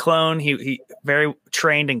mean, he's a clone. He very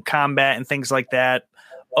trained in combat and things like that.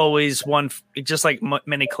 Always one, just like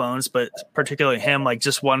many clones, but particularly him, like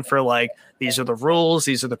just one for like, these are the rules,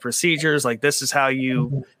 these are the procedures, like this is how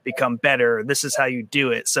you become better, this is how you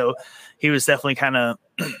do it. So he was definitely kind of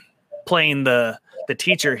playing the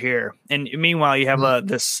teacher here. And meanwhile, you have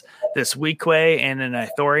this Weequay and an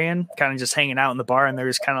Ithorian kind of just hanging out in the bar, and they're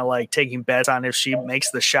just kind of like taking bets on if she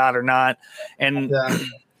makes the shot or not. And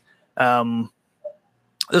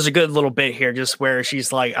there's a good little bit here just where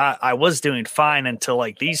she's like, I was doing fine until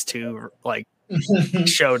like these two like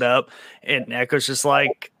showed up, and Echo's just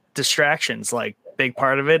like, distractions, like big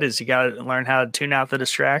part of it is you got to learn how to tune out the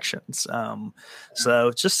distractions.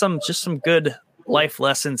 So just some good life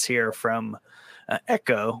lessons here from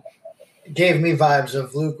Echo. It gave me vibes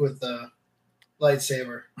of Luke with the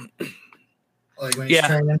lightsaber, like when he's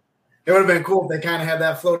training. It would have been cool if they kind of had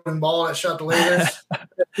that floating ball that shot the lasers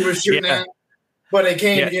he was shooting at. But it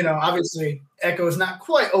came, obviously Echo is not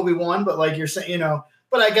quite Obi-Wan, but like you're saying,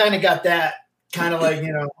 but I kind of got that kind of like,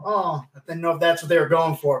 I didn't know if that's what they were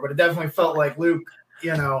going for, but it definitely felt like Luke,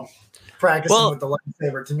 practicing with the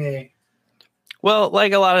lightsaber to me. Well,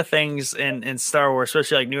 like a lot of things in Star Wars,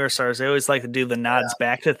 especially like newer Star Wars, they always like to do the nods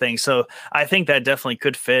back to things. So I think that definitely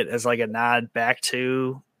could fit as like a nod back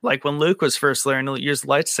to like when Luke was first learning to use the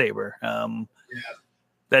lightsaber.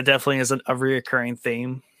 That definitely is a reoccurring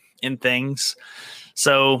theme in things.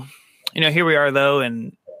 So, here we are though,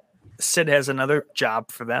 and Sid has another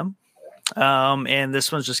job for them. And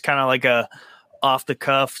this one's just kind of like a off the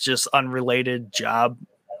cuff, just unrelated job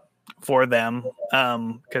for them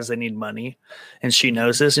because they need money, and she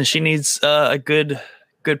knows this, and she needs a good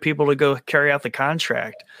people to go carry out the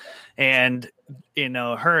contract. And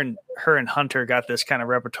her and Hunter got this kind of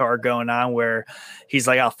repertoire going on where he's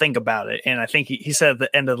like, I'll think about it. And I think he said at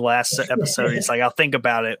the end of the last episode, he's like, I'll think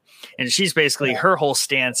about it. And she's basically, her whole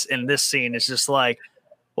stance in this scene is just like,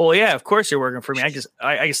 well, yeah, of course you're working for me. I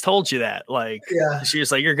just told you that. Like, she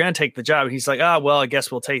was like, you're going to take the job. And he's like, well, I guess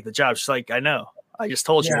we'll take the job. She's like, I know. I just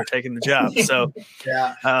told you you're taking the job. So,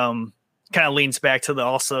 kind of leans back to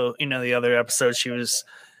the other episode. She was,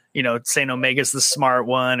 saying Omega's the smart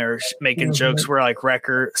one, or making jokes where like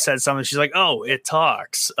Wrecker said something. She's like, oh, it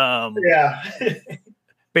talks.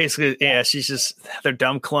 Basically, she's just, they're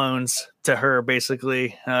dumb clones to her,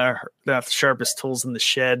 basically. They're not the sharpest tools in the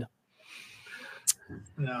shed.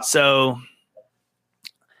 No. So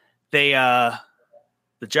they, the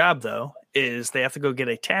job though, is they have to go get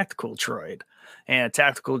a tactical droid. And a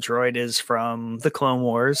tactical droid is from the Clone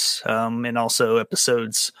Wars, and also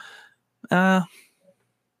episodes. They're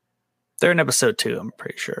in episode 2, I'm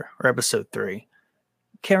pretty sure, or episode 3.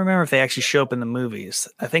 Can't remember if they actually show up in the movies.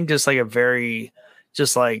 I think just like a very,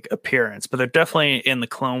 just like appearance, but they're definitely in the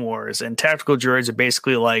Clone Wars. And tactical droids are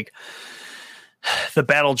basically like the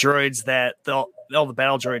battle droids that all the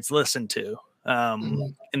battle droids listen to.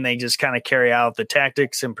 And they just kind of carry out the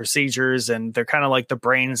tactics and procedures, and they're kind of like the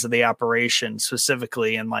brains of the operation,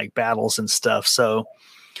 specifically in like battles and stuff. So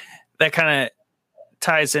that kind of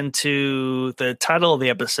ties into the title of the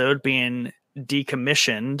episode being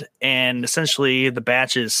decommissioned, and essentially the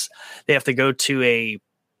batches, they have to go to a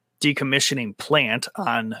decommissioning plant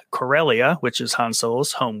on Corellia, which is Han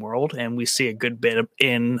Solo's homeworld, and we see a good bit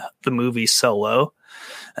in the movie Solo.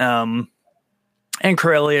 And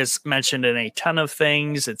Corellia is mentioned in a ton of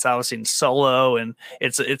things. It's obviously in Solo, and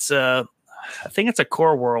it's a I think it's a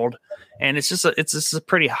core world, and it's just a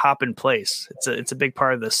pretty hopping place. It's a big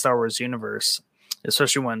part of the Star Wars universe,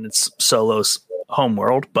 especially when it's Solo's home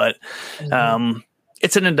world. But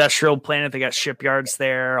it's an industrial planet. They got shipyards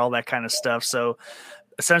there, all that kind of stuff. So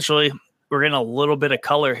essentially, we're getting a little bit of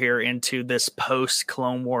color here into this post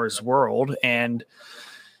Clone Wars world, and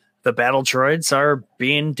the battle droids are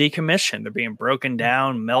being decommissioned. They're being broken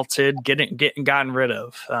down, melted, gotten rid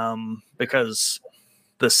of, because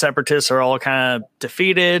the Separatists are all kind of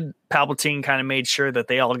defeated. Palpatine kind of made sure that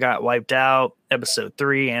they all got wiped out. Episode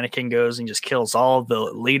 3, Anakin goes and just kills all of the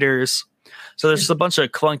leaders. So there's just a bunch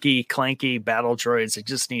of clanky battle droids that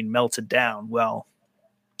just need melted down. Well,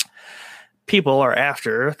 people are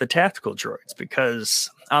after the tactical droids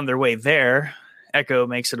because on their way there, Echo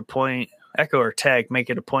or Tech make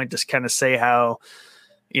it a point to kind of say how,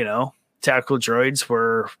 tactical droids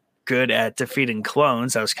were good at defeating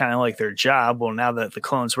clones. That was kind of like their job. Well, now that the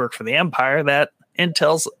clones work for the Empire, that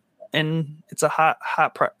intel's it's a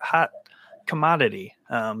hot commodity.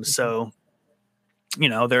 So,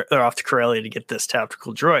 they're off to Corellia to get this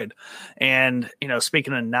tactical droid. And,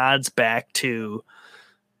 speaking of nods back to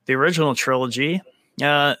the original trilogy,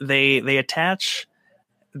 they attach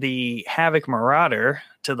the Havoc Marauder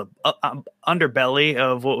to the underbelly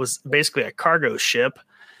of what was basically a cargo ship.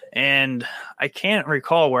 And I can't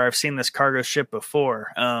recall where I've seen this cargo ship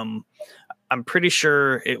before. I'm pretty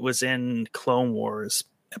sure it was in Clone Wars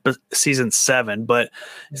season 7, but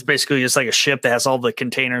it's basically just like a ship that has all the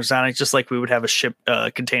containers on it, just like we would have a ship,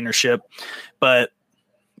 container ship. But,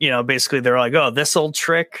 basically they're like, oh, this old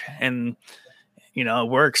trick. And, it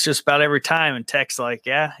works just about every time. And Tech's like,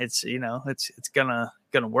 yeah, it's gonna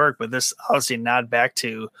work. But this obviously nod back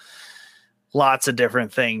to lots of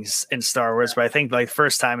different things in Star Wars. But I think like the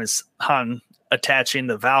first time is Han attaching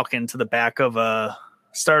the Valken to the back of a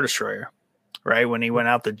Star Destroyer, right? When he went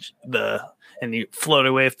out and he floated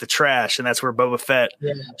away with the trash, and that's where Boba Fett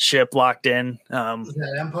ship locked in. Is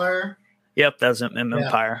that Empire? Yep, that was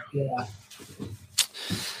Empire. Yeah.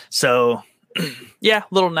 So, yeah,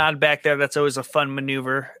 little nod back there. That's always a fun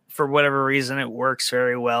maneuver. For whatever reason, it works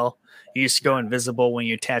very well. You used to go invisible when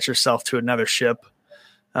you attach yourself to another ship.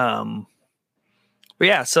 But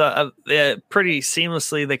yeah, so pretty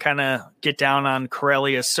seamlessly, they kind of get down on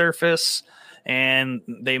Corellia's surface, and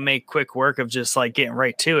they make quick work of just like getting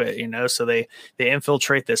right to it, So they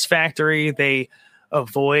infiltrate this factory. They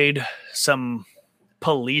avoid some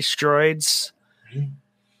police droids,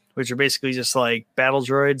 which are basically just like battle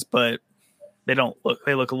droids, but they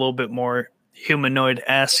look a little bit more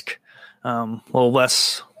humanoid-esque, a little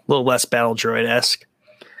less battle droid-esque.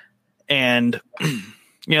 And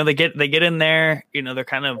they get in there, they're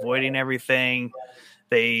kind of avoiding everything.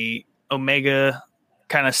 Omega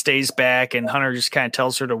kind of stays back, and Hunter just kind of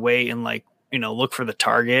tells her to wait and look for the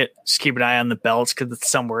target. Just keep an eye on the belts because it's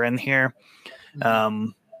somewhere in here.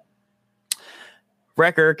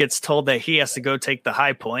 Wrecker gets told that he has to go take the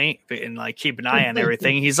high point and keep an eye on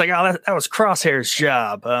everything. He's like, oh, that was Crosshair's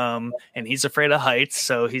job. And he's afraid of heights.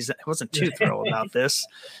 So he wasn't too thrilled about this,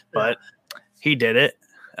 but he did it.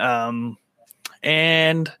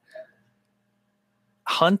 And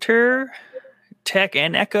Hunter, Tech,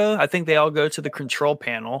 and Echo, I think they all go to the control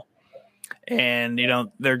panel, and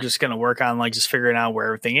they're just going to work on just figuring out where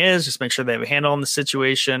everything is, just make sure they have a handle on the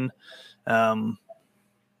situation. And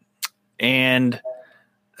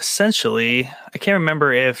essentially, I can't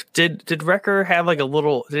remember if did Wrecker have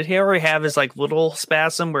did he already have his little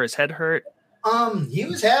spasm where his head hurt? He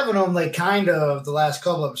was having them kind of the last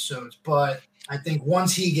couple episodes, but I think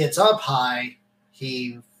once he gets up high,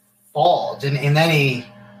 he falls, and then he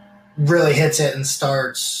really hits it and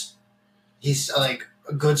starts. He's like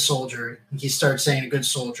a good soldier. He starts saying a good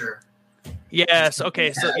soldier. Yes.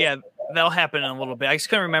 Okay. So yeah, that'll happen in a little bit. I just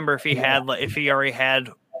couldn't remember if he already had.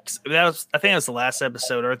 I think that was the last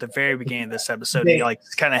episode or at the very beginning of this episode. He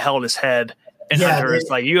kind of held his head, and Hunter is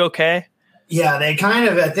like, "You okay?" Yeah, they kind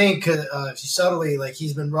of. I think subtly,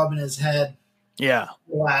 he's been rubbing his head. Yeah.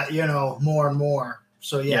 More and more.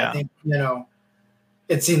 So yeah. I think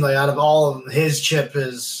it seemed like out of all of his chip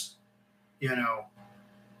is,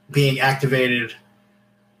 being activated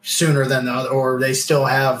sooner than the other, or they still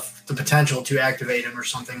have the potential to activate him or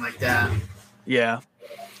something like that. Yeah.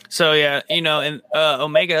 So yeah, and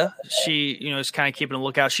Omega, she, is kind of keeping a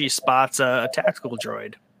lookout. She spots a tactical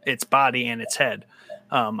droid, its body and its head,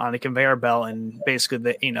 on a conveyor belt, and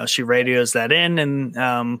basically, she radios that in, and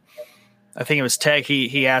I think it was Tech.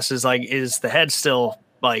 He asks, is the head still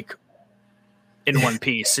in one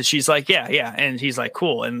piece? And she's like, yeah, and he's like,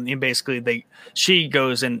 cool, and basically she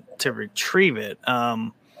goes in to retrieve it,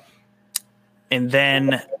 and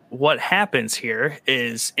then what happens here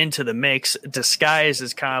is into the mix, disguised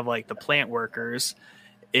as kind of like the plant workers,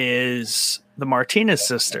 is the Martinez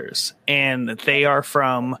sisters. And they are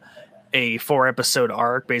from a 4-episode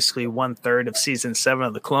arc, basically 1/3 of season 7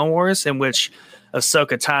 of the Clone Wars, in which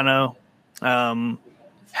Ahsoka Tano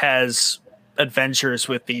has adventures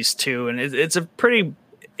with these two. And it's a pretty...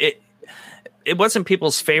 It wasn't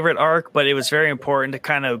people's favorite arc, but it was very important to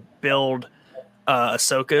kind of build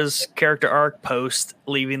Ahsoka's character arc post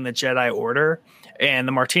leaving the Jedi Order. And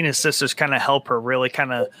the Martinez sisters kind of help her really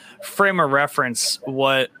kind of frame a reference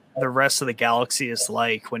what the rest of the galaxy is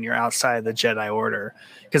like when you're outside the Jedi Order.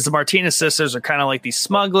 Because the Martinez sisters are kind of like these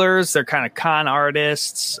smugglers. They're kind of con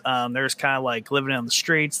artists. They're just kind of like living on the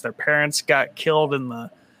streets. Their parents got killed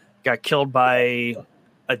by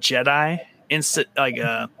a Jedi.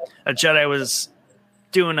 A Jedi was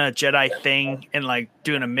doing a Jedi thing and like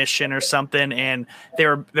doing a mission or something, and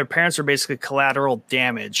their parents were basically collateral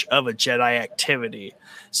damage of a Jedi activity.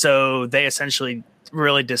 So they essentially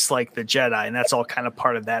really dislike the Jedi, and that's all kind of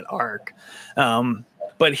part of that arc.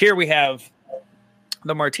 But here we have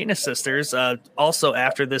the Martinez sisters also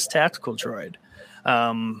after this tactical droid.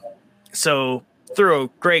 So through a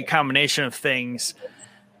great combination of things,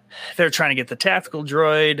 they're trying to get the tactical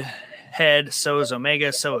droid head. So is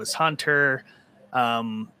Omega, so is Hunter.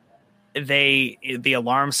 The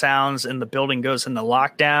alarm sounds and the building goes into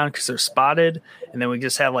lockdown because they're spotted, and then we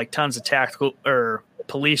just have like tons of tactical or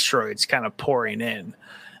police droids kind of pouring in.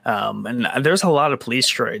 And there's a lot of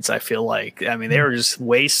police droids, I feel like. I mean, they were just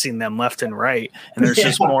wasting them left and right, and there's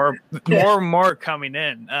just more and more coming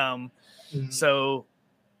in. So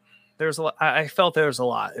there's a lot. I felt there was a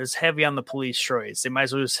lot. It was heavy on the police droids. They might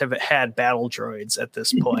as well just have had battle droids at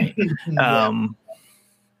this point.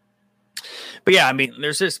 But yeah, I mean,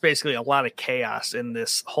 there's just basically a lot of chaos in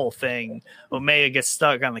this whole thing. Omega gets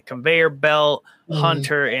stuck on the conveyor belt.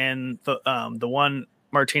 Hunter and the one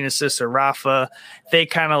Martinez sister, Rafa, they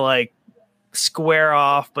kind of like square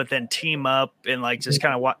off, but then team up and like just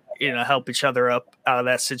kind of help each other up out of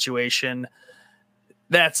that situation.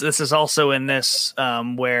 This is also in this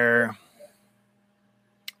where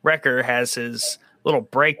Wrecker has his little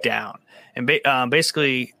breakdown, and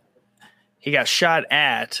basically he got shot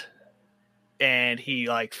at. And he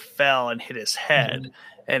like fell and hit his head.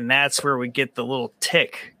 And that's where we get the little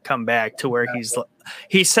tick come back to where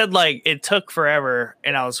he said like it took forever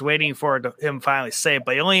and I was waiting for him finally say it,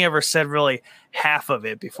 but he only ever said really half of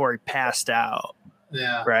it before he passed out.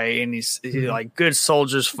 Yeah. Right. And he's like, good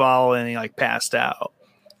soldiers fall, and he like passed out.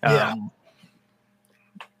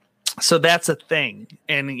 So that's a thing.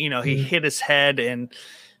 And, he hit his head, and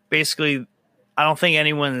basically I don't think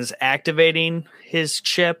anyone is activating his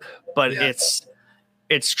chip, but it's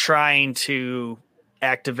trying to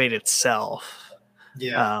activate itself.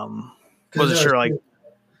 Yeah. Wasn't sure. Like,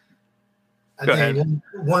 go ahead.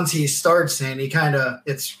 Once he starts, and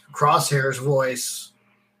it's Crosshair's voice,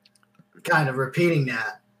 kind of repeating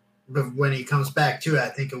that, but when he comes back to it, I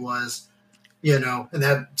think it was, and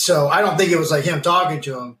that. So I don't think it was like him talking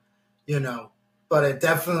to him, but it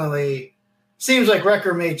definitely seems like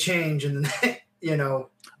Wrecker may change in the,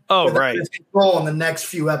 right. Role in the next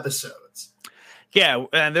few episodes. Yeah,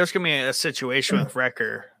 and there's gonna be a situation with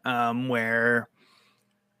Wrecker where,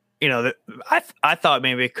 I thought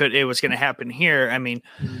maybe it was gonna happen here. I mean,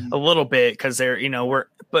 a little bit because they're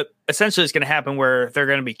but essentially it's gonna happen where they're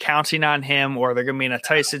gonna be counting on him, or they're gonna be in a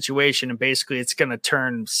tight situation, and basically it's gonna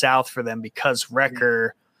turn south for them because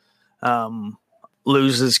Wrecker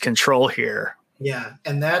loses control here. Yeah,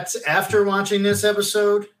 and that's after watching this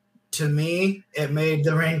episode. To me, it made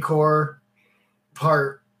the Rancor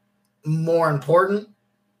part more important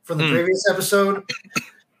from the previous episode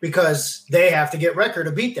because they have to get Wrecker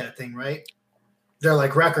to beat that thing, right? They're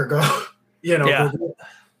like, Wrecker, go, Yeah. Go.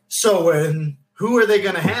 So who are they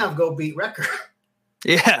going to have go beat Wrecker?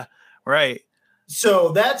 Yeah, right.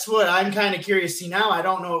 So that's what I'm kind of curious to see now. I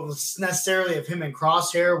don't know necessarily if him and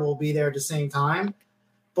Crosshair will be there at the same time,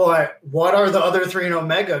 but what are the other 3 in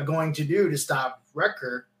Omega going to do to stop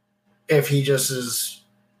Wrecker? If he just is,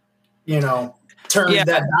 that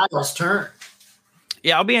dial's turn.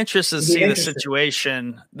 Yeah, I'll be interested to see the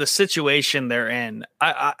situation they're in.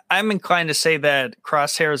 I'm inclined to say that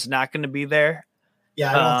Crosshair is not going to be there.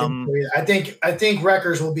 Yeah, I don't think so either. I think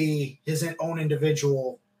Wreckers will be his own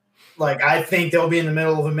individual. Like, I think they'll be in the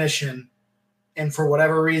middle of a mission, and for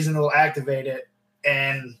whatever reason, they'll activate it,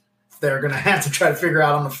 and they're going to have to try to figure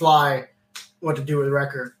out on the fly what to do with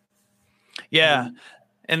Wrecker. Yeah.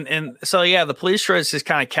 And so, yeah, the police droids just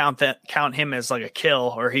kind of count him as like a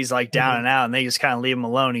kill, or he's like down and out, and they just kind of leave him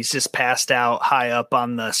alone. He's just passed out high up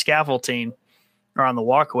on the scaffolding or on the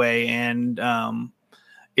walkway. And,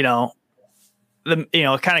 you know,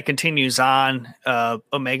 it kind of continues on.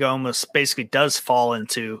 Omega almost basically does fall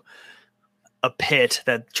into a pit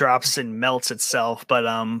that drops and melts itself, but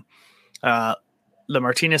the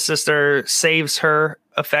Martinez sister saves her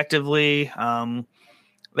effectively.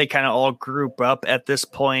 They kind of all group up at this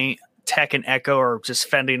point. Tech and Echo are just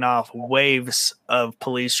fending off waves of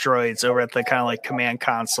police droids over at the kind of like command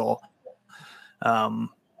console.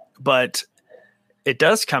 But it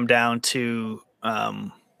does come down to,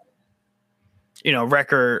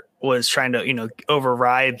 Wrecker was trying to,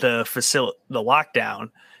 override the lockdown.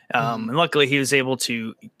 And luckily he was able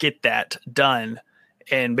to get that done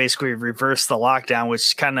and basically reverse the lockdown,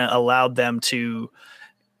 which kind of allowed them to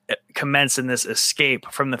commence in this escape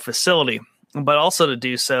from the facility. But also to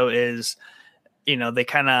do so is, they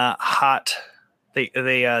kind of they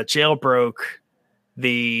jailbroke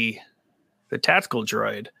the tactical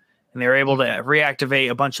droid, and they were able to reactivate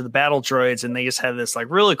a bunch of the battle droids. And they just had this like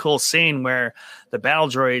really cool scene where the battle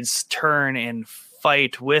droids turn and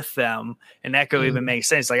fight with them. And Echo even makes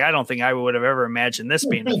sense. Like, I don't think I would have ever imagined this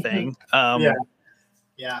being a thing.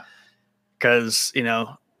 Yeah. Cause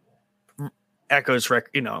Echo's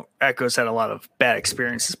had a lot of bad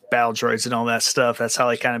experiences, battle droids and all that stuff. That's how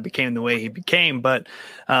he kind of became the way he became. But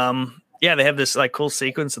they have this like cool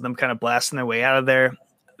sequence of them kind of blasting their way out of there.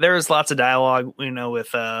 There is lots of dialogue,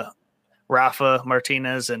 with Rafa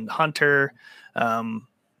Martinez and Hunter, and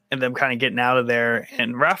them kind of getting out of there.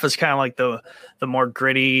 And Rafa's kind of like the more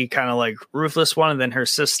gritty, kind of like ruthless one. And then her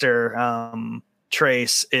sister,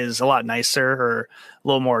 Trace, is a lot nicer or a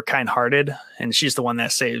little more kind-hearted. And she's the one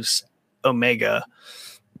that saves Omega.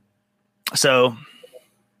 So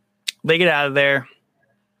they get out of there.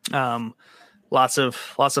 Lots of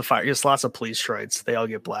fire, just lots of police droids. They all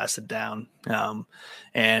get blasted down.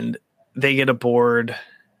 And they get aboard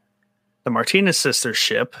the Martinez sister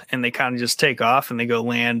ship, and they kind of just take off and they go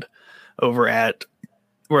land over at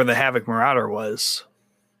where the Havoc Marauder was.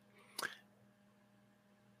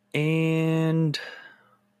 And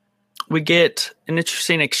we get an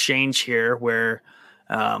interesting exchange here where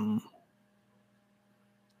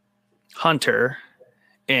Hunter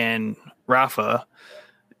and Rafa,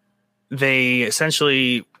 they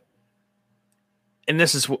essentially, and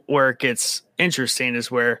this is where it gets interesting,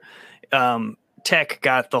 is where Tech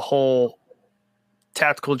got the whole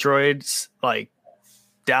tactical droids like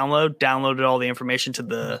downloaded all the information to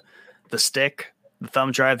the stick, the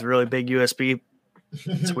thumb drive, the really big USB.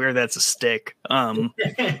 It's weird that's a stick.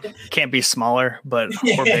 Can't be smaller, but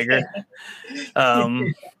or bigger.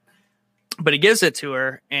 But he gives it to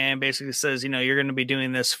her and basically says, you're going to be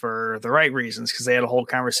doing this for the right reasons, because they had a whole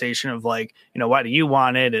conversation of like, why do you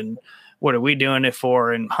want it and what are we doing it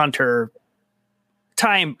for? And Hunter,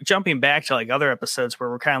 jumping back to like other episodes where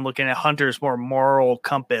we're kind of looking at Hunter's more moral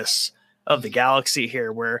compass of the galaxy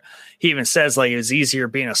here, where he even says like it was easier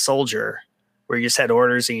being a soldier where you just had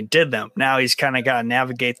orders and you did them. Now he's kind of got to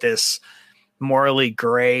navigate this morally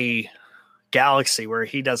gray galaxy where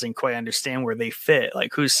he doesn't quite understand where they fit,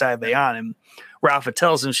 like whose side they on. And Rafa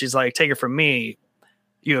tells him, she's like, take it from me,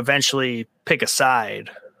 you eventually pick a side,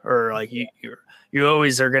 or like you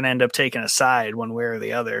always are going to end up taking a side one way or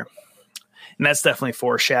the other. And that's definitely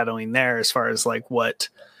foreshadowing there as far as like what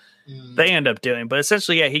they end up doing. But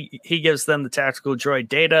essentially, he gives them the tactical droid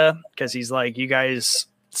data because he's like, you guys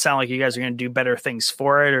sound like you guys are going to do better things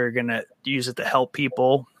for it, or you're going to use it to help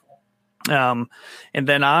people. And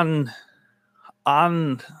then on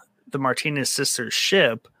the Martinez sisters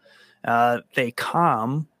ship, they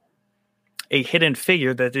comm a hidden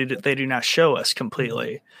figure that they do not show us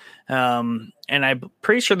completely. And I'm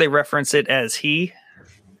pretty sure they reference it as he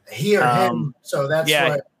or him. So that's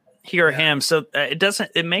he or him. So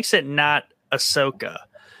it makes it not Ahsoka,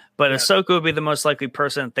 but Ahsoka would be the most likely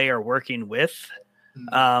person that they are working with.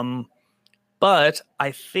 But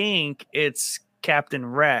I think it's Captain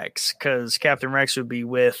Rex, because Captain Rex would be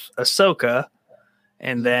with Ahsoka,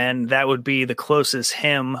 and then that would be the closest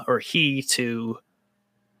him or he to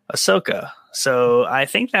Ahsoka. So I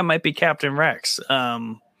think that might be Captain Rex,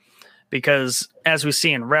 because as we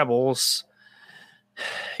see in Rebels,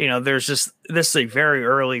 there's just this is a very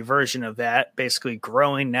early version of that, basically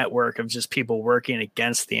growing network of just people working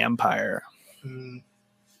against the Empire.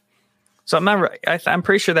 So I'm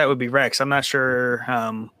pretty sure that would be Rex. I'm not sure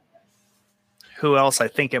who else I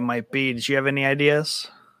think it might be. Did you have any ideas?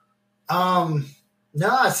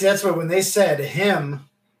 No, see, that's what when they said him,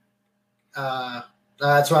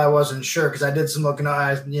 that's why I wasn't sure, because I did some looking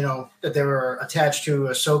at, that they were attached to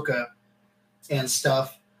Ahsoka and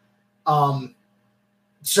stuff.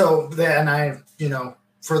 So then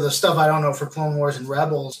for the stuff I don't know for Clone Wars and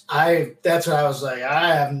Rebels, that's what I was like,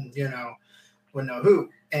 I haven't, wouldn't know who.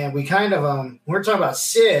 and we kind of we're talking about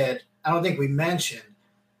Sid. I don't think we mentioned.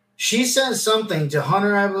 She says something to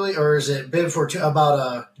Hunter, I believe, or is it before two, about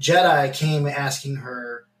a Jedi came asking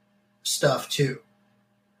her stuff too.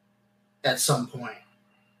 At some point,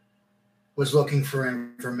 was looking for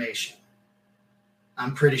information.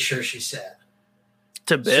 I'm pretty sure she said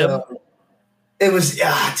to Bib. So it was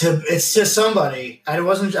it's just somebody.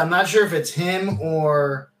 I'm not sure if it's him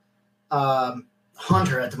or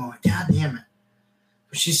Hunter at the moment. God damn it.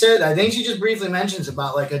 But she said, I think she just briefly mentions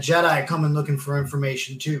about like a Jedi coming looking for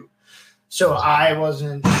information too. So I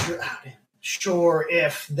wasn't sure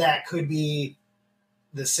if that could be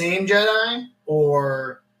the same Jedi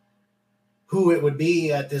or who it would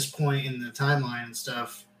be at this point in the timeline and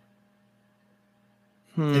stuff.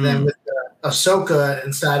 And then with Ahsoka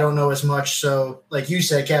and stuff, I don't know as much. So, like you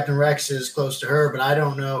said, Captain Rex is close to her, but I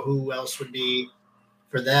don't know who else would be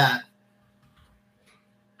for that.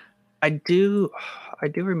 I do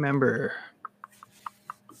remember,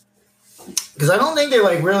 because I don't think they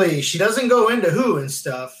like really. She doesn't go into who and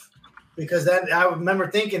stuff because that I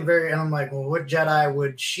remember thinking and I'm like, well, what Jedi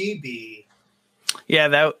would she be?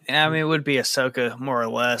 Yeah, it would be Ahsoka more or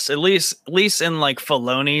less. At least in like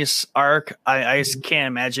Filoni's arc, I can't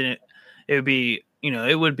imagine it. It would be,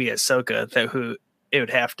 it would be Ahsoka who it would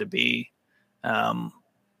have to be.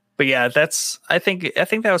 But yeah, I think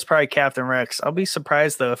that was probably Captain Rex. I'll be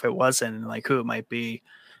surprised though if it wasn't, and like who it might be.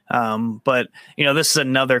 But this is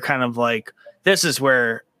another kind of like, this is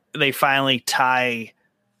where they finally tie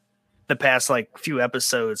the past like few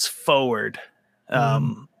episodes forward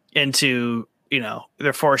into.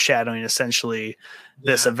 They're foreshadowing essentially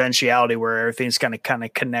this eventuality where everything's going to kind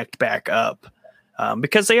of connect back up,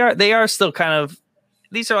 because they are still kind of,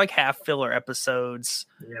 these are like half filler episodes.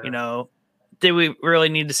 Did we really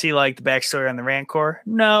need to see like the backstory on the Rancor?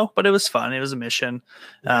 No, but it was fun. It was a mission,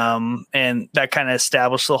 and that kind of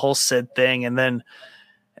established the whole Sid thing. And then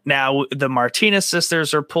now the Martinez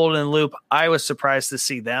sisters are pulled in the loop. I was surprised to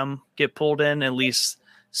see them get pulled in, at least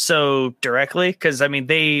so directly, because I mean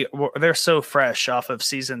they're so fresh off of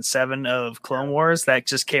season 7 of Clone Wars that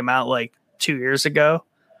just came out like 2 years ago,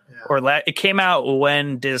 or it came out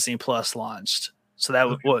when Disney Plus launched, so that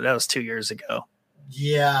was 2 years ago.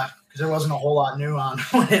 Yeah, because there wasn't a whole lot new on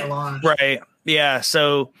when it launched, right? Yeah,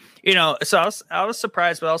 so I was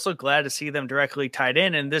surprised, but also glad to see them directly tied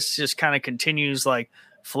in, and this just kind of continues. Like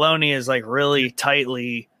Filoni is like really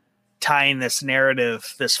tightly tying this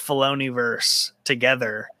narrative, this Filoniverse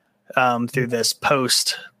together through this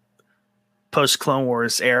post Clone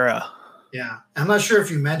Wars era. Yeah, I'm not sure if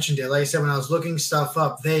you mentioned it. Like I said, when I was looking stuff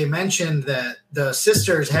up, they mentioned that the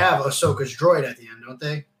sisters have Ahsoka's droid at the end, don't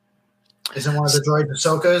they? Isn't one of the droids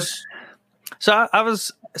Ahsoka's? So I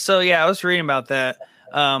was reading about that.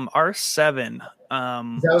 R7. I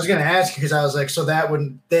was going to ask you because I was like, so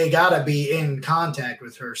they gotta be in contact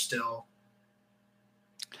with her still.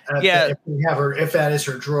 If that is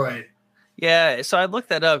her droid. Yeah, so I looked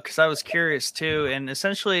that up because I was curious too, and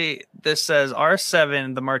essentially this says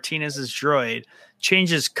R7, the Martinez's droid,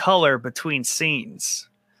 changes color between scenes.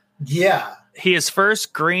 Yeah. He is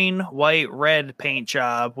first green, white, red paint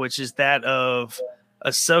job, which is that of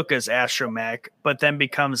Ahsoka's astromech, but then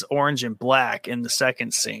becomes orange and black in the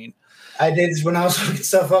second scene. I did, when I was looking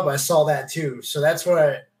stuff up, I saw that too. So that's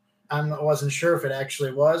what I wasn't sure if it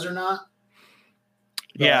actually was or not.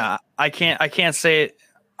 But yeah, I can't say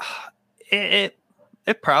it.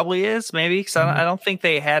 It probably is, maybe, because I don't think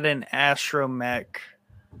they had an astromech.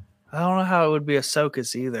 I don't know how it would be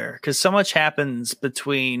Ahsoka's either, because so much happens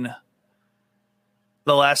between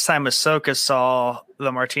the last time Ahsoka saw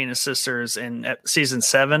the Martinez sisters in season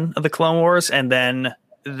 7 of the Clone Wars, and then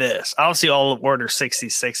this. Obviously, all of Order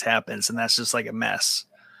 66 happens, and that's just like a mess.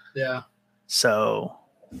 Yeah. So,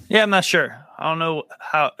 yeah, I'm not sure. I don't know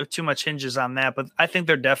how too much hinges on that, but I think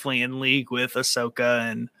they're definitely in league with Ahsoka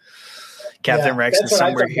and Captain Rex is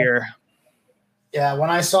somewhere here. Yeah, when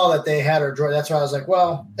I saw that they had her droid, that's why I was like,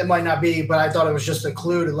 well, it might not be, but I thought it was just a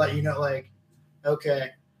clue to let you know, like, okay,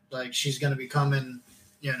 like she's going to be coming,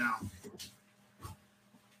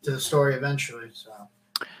 to the story eventually. So,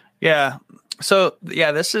 yeah. So,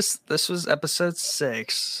 yeah, this was episode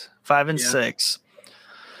 6, 5 and 6.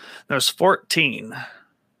 There's 14.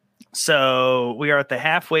 So we are at the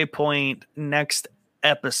halfway point next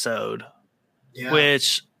episode,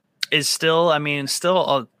 which is still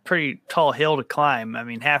a pretty tall hill to climb. I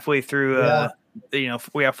mean, halfway through,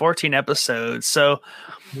 we have 14 episodes. So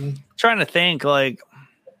trying to think, like,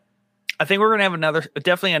 I think we're going to have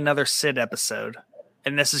definitely another Sid episode.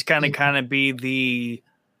 And this is kind of be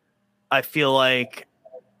I feel like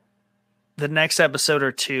the next episode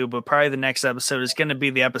or two, but probably the next episode is going to be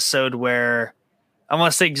the episode where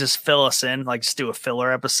unless they just fill us in, like just do a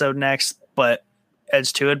filler episode next, but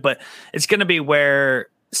edge to it. But it's going to be where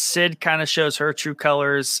Sid kind of shows her true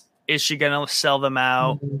colors. Is she going to sell them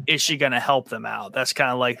out? Mm-hmm. Is she going to help them out? That's kind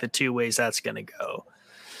of like the two ways that's going to go.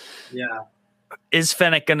 Yeah. Is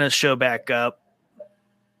Fennec going to show back up?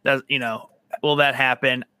 That, will that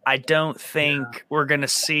happen? I don't think we're going to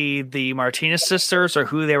see the Martinez sisters or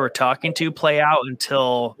who they were talking to play out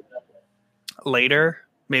until later,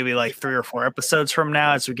 maybe like 3 or 4 episodes from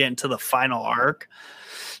now as we get into the final arc.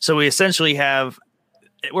 So we essentially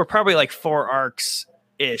we're probably like 4 arcs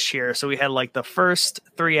ish here. So we had like the first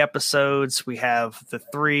 3 episodes. We have the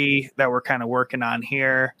 3 that we're kind of working on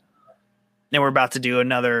here. And we're about to do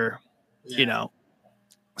another,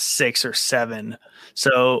 6 or 7.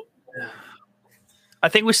 So I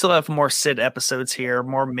think we still have more Sid episodes here,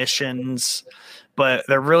 more missions, but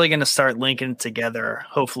they're really going to start linking together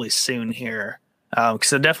hopefully soon here. Because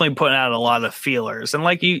they're definitely putting out a lot of feelers. And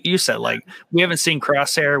like you said, like we haven't seen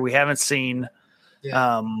Crosshair. We haven't seen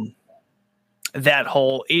that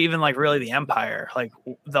whole, even like really the Empire, like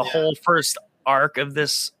the whole first arc of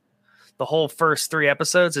this, the whole first 3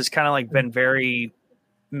 episodes has kind of like been very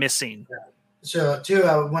missing. So too,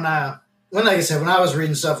 when like I said, when I was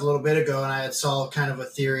reading stuff a little bit ago and I had saw kind of a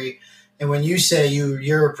theory, and when you say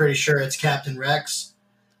you're pretty sure it's Captain Rex.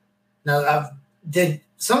 Now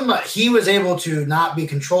he was able to not be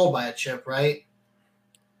controlled by a chip, right?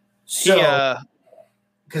 So,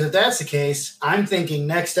 because if that's the case, I'm thinking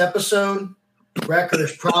next episode,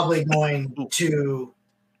 Wrecker's probably the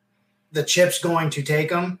chip's going to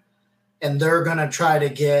take him, and they're going to try to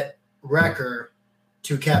get Wrecker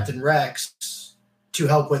to Captain Rex to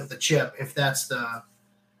help with the chip, if that's the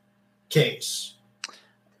case.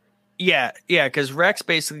 Yeah, because Rex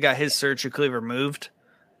basically got his surgically removed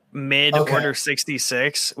mid Order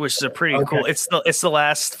 66, which is a pretty cool. It's the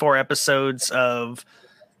last 4 episodes of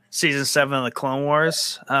season 7 of the Clone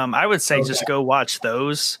Wars. I would say just go watch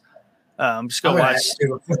those. Just go watch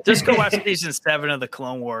season 7 of the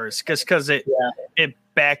Clone Wars because it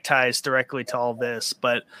back ties directly to all this.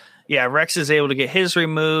 But yeah, Rex is able to get his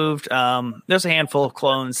removed. There's a handful of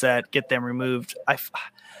clones that get them removed.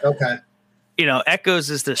 Echoes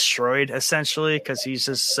is destroyed essentially because he's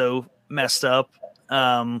just so messed up.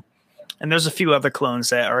 And there's a few other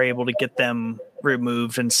clones that are able to get them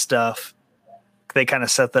removed and stuff. They kind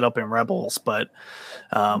of set that up in Rebels, but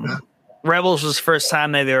Rebels was the first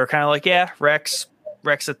time they were kind of like, Rex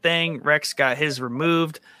a thing. Rex got his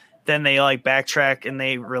removed. Then they like backtrack and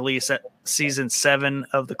they release season 7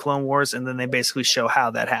 of the Clone Wars, and then they basically show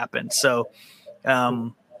how that happened. So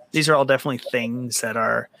these are all definitely things that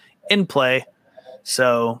are in play.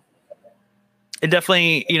 So it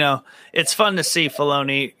definitely, it's fun to see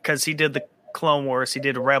Filoni because he did the Clone Wars, he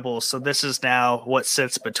did Rebels. So this is now what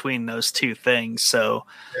sits between those 2 things. So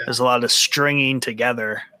there's a lot of stringing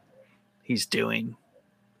together he's doing.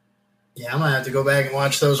 Yeah, I'm going to have to go back and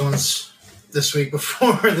watch those ones this week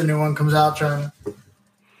before the new one comes out. I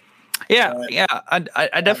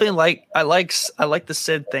definitely I like the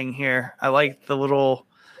Sid thing here. I like the little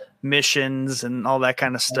missions and all that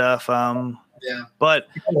kind of stuff. But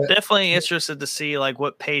definitely interested to see like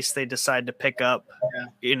what pace they decide to pick up,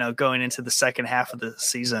 going into the second half of the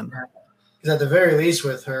season. Because at the very least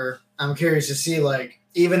with her, I'm curious to see like,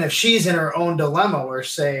 even if she's in her own dilemma where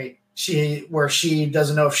she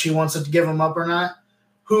doesn't know if she wants to give him up or not,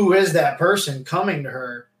 who is that person coming to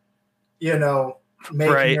her,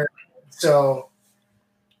 making her. So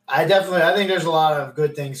I think there's a lot of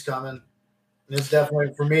good things coming. And it's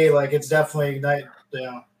definitely, for me, like, it's definitely,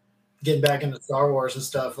 getting back into Star Wars and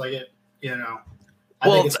stuff like it, I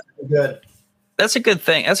think it's good. That's a good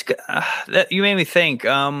thing. That's good. That you made me think.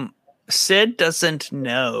 Sid doesn't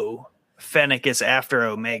know Fennec is after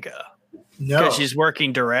Omega. No, because she's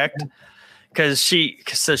working direct. Because she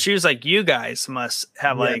was like, you guys must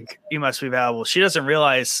have you must be valuable. She doesn't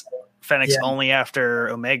realize Fennec's only after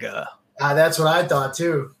Omega. That's what I thought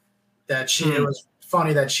too. That it was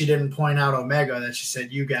funny that she didn't point out Omega. That she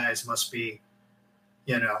said, you guys must be,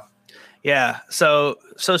 Yeah, so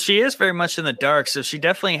she is very much in the dark. So she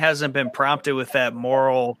definitely hasn't been prompted with that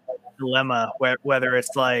moral dilemma, whether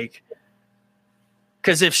it's like,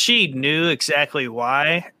 because if she knew exactly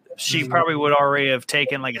why, she probably would already have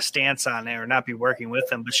taken like a stance on it or not be working with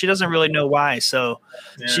them. But she doesn't really know why. So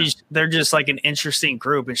they're just like an interesting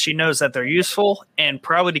group, and she knows that they're useful and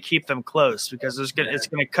probably to keep them close because it's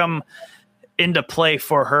gonna come into play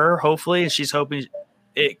for her, hopefully, and she's hoping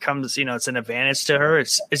it comes, it's an advantage to her.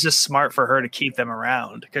 It's just smart for her to keep them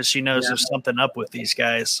around because she knows there's something up with these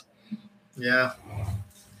guys. Yeah,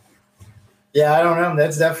 I don't know.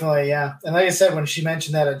 That's definitely, And like I said, when she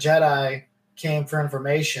mentioned that a Jedi came for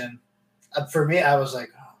information, for me, I was like,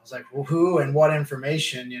 well, who and what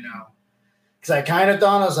information, Because I kind of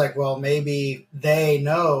thought, I was like, well, maybe they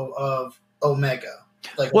know of Omega,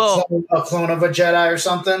 like a clone of a Jedi or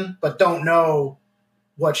something, but don't know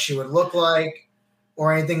what she would look like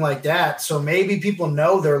or anything like that. So maybe people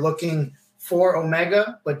know they're looking for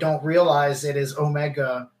Omega, but don't realize it is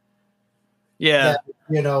Omega. Yeah.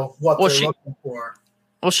 That, what they're looking for.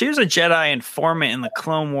 Well, she was a Jedi informant in the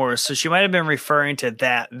Clone Wars, so she might have been referring to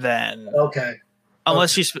that then. Okay.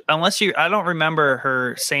 Unless you, I don't remember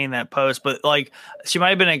her saying that post, but like she might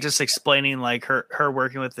have been just explaining like her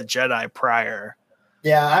working with the Jedi prior.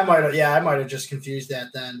 Yeah, I might have just confused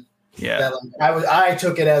that then. Yeah, I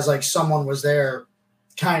took it as like someone was there,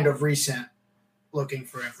 kind of recent, looking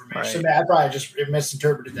for information. Right. So I probably just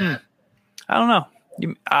misinterpreted that. I don't know.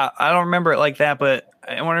 I don't remember it like that, but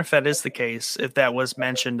I wonder if that is the case. If that was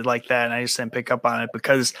mentioned like that, and I just didn't pick up on it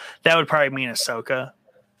because that would probably mean Ahsoka.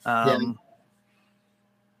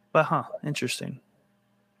 But interesting.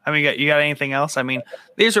 I mean, you got anything else? I mean,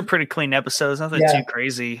 these are pretty clean episodes. Nothing too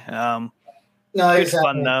crazy. No, it's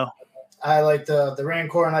fun though. I like the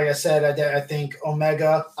Rancor, and like I said, I think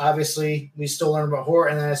Omega. Obviously, we still learn about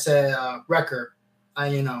Hort, and then I said Wrecker.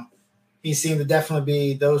 He seemed to definitely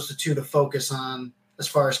be those the two to focus on as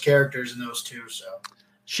far as characters in those two. So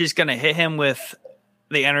she's gonna hit him with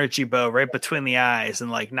the energy bow right between the eyes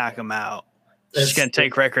and like knock him out. She's gonna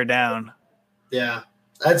take Wrecker down. Yeah.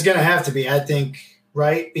 That's going to have to be, I think,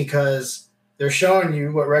 right? Because they're showing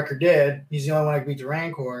you what Wrecker did. He's the only one that can beat the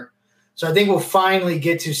Rancor. So I think we'll finally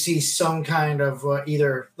get to see some kind of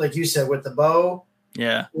either, like you said, with the bow.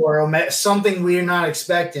 Yeah. Or something we're not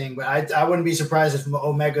expecting. But I wouldn't be surprised if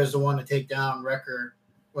Omega is the one to take down Wrecker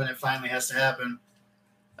when it finally has to happen.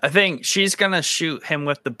 I think she's going to shoot him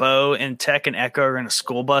with the bow, and Tech and Echo are going to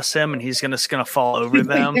school bus him, and he's just going to fall over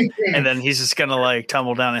them. And then he's just going to like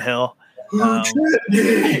tumble down a hill.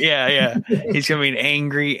 Yeah. He's gonna be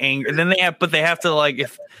angry. Then they have to like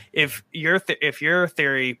if your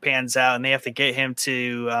theory pans out and they have to get him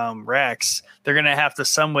to Rex, they're gonna have to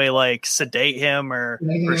some way like sedate him or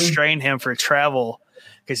restrain him for travel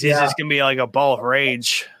because he's just gonna be like a ball of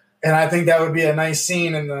rage. And I think that would be a nice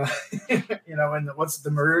scene in the in the what's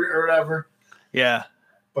the murder or whatever. Yeah,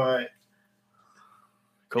 but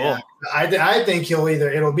cool. Yeah, I think it'll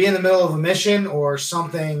be in the middle of a mission or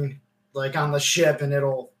something. Like on the ship, and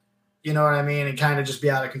it'll, you know what I mean, and kind of just be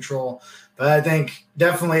out of control. But I think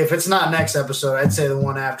definitely, if it's not next episode, I'd say the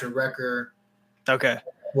one after Wrecker. Okay,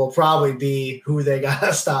 will probably be who they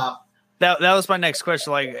gotta stop. That was my next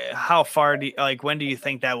question. Like, how far when do you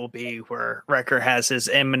think that will be where Wrecker has his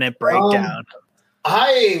imminent breakdown?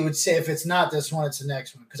 I would say if it's not this one, it's the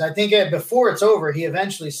next one because I think before it's over, he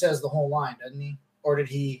eventually says the whole line, doesn't he? Or did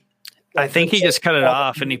he? I think he just cut it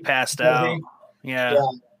off and he passed out. Yeah.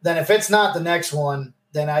 Then if it's not the next one,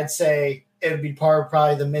 then I'd say it would be part of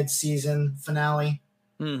probably the mid-season finale,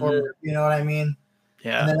 or you know what I mean?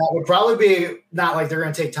 Yeah. And then that would probably be not like they're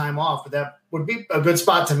going to take time off, but that would be a good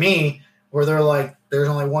spot to me where they're like, there's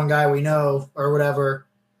only one guy we know or whatever.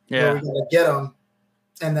 Yeah. We got to get him.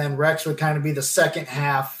 And then Rex would kind of be the second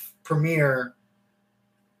half premiere,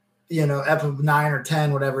 episode 9 or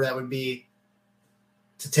 10, whatever that would be,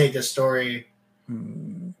 to take this story.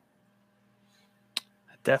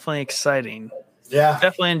 Definitely exciting. Yeah.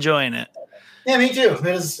 Definitely enjoying it. Yeah, me too.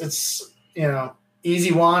 It's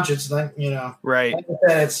easy watch. It's like, right. Like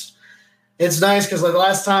I said, it's nice because like the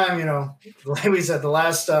last time, like we said, the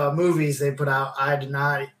last movies they put out, I did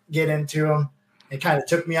not get into them. It kind of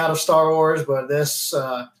took me out of Star Wars, but this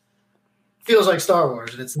feels like Star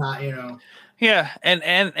Wars, and it's not, Yeah,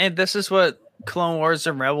 and this is what Clone Wars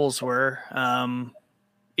and Rebels were.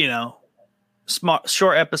 Smart,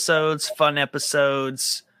 short episodes, fun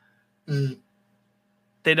episodes.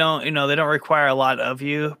 They don't require a lot of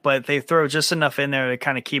you, but they throw just enough in there to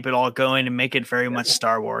kind of keep it all going and make it very much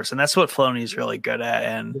Star Wars. And that's what Filoni's really good at.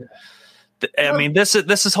 And I mean, this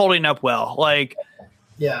is holding up well. Like,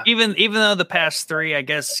 yeah, even though the past 3, I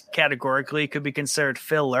guess categorically could be considered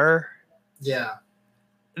filler. Yeah,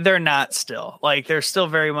 they're not still. Like, they're still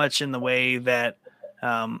very much in the way that,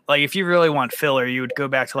 like if you really want filler, you would go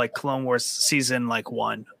back to like Clone Wars season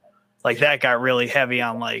 1. Like that got really heavy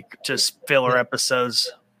on like just filler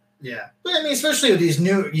episodes. Yeah. But I mean, especially with these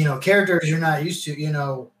new, characters you're not used to,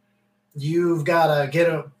 you've got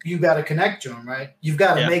to connect to them, right? You've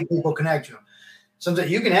got to make people connect to them. Sometimes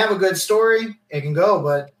you can have a good story, it can go,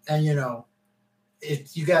 but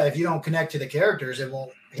if you don't connect to the characters, it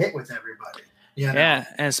won't hit with everybody. Yeah,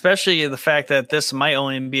 and especially the fact that this might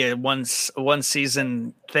only be a one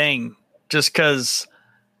season thing, just because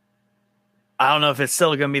I don't know if it's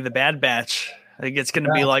still going to be the Bad Batch. I think it's going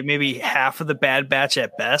to be like maybe half of the Bad Batch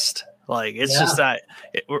at best. Like it's just that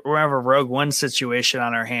we're have a Rogue One situation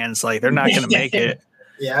on our hands. Like they're not going to make it.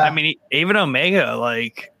 Yeah. I mean, even Omega,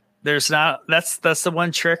 like there's not. That's the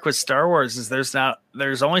one trick with Star Wars is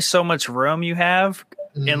there's only so much room you have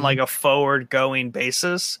in like a forward going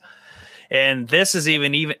basis, and this is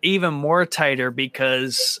even more tighter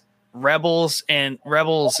because Rebels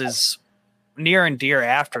is near and dear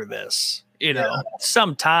after this. You know,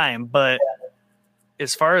 some time, but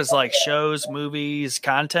as far as like shows, movies,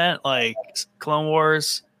 content, like Clone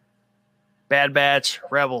Wars, Bad Batch,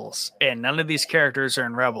 Rebels, and none of these characters are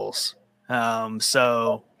in Rebels.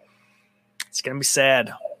 So it's going to be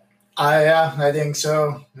sad. I think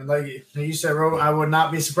so. And like you said, I would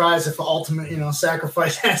not be surprised if the ultimate,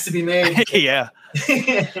 sacrifice has to be made. Yeah.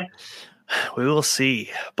 We will see.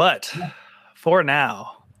 But for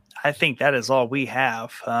now, I think that is all we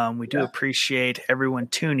have. We do appreciate everyone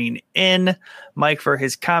tuning in. Mike for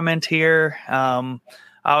his comment here.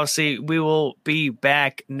 Obviously, we will be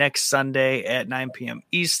back next Sunday at 9 p.m.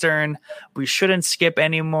 Eastern. We shouldn't skip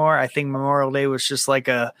anymore. I think Memorial Day was just like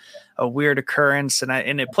a weird occurrence,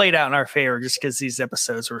 and it played out in our favor just because these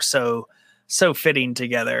episodes were so fitting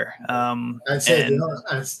together. I'd say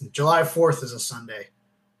July 4th is a Sunday.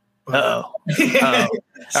 All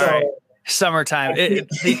right. Summertime.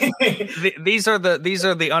 These are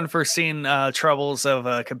the unforeseen troubles of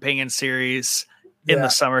a companion series in the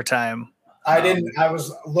summittime. I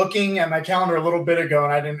was looking at my calendar a little bit ago,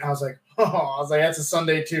 and I was like, that's a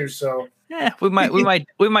Sunday too. So yeah, we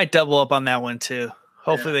might double up on that one too.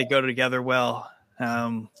 Hopefully they go together well.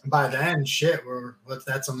 By then,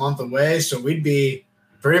 that's a month away, so we'd be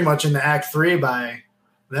pretty much into Act 3 by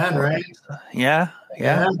then, right? Yeah.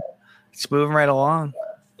 It's moving right along.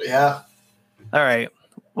 Yeah. All right.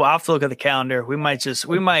 Well, I'll have to look at the calendar. We might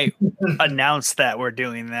announce that we're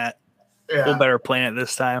doing that. Yeah. We'll better plan it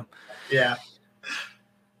this time. Yeah.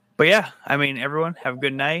 But yeah, I mean, everyone have a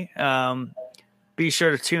good night. Be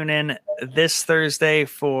sure to tune in this Thursday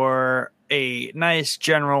for a nice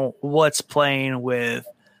general what's playing with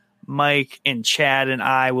Mike and Chad, and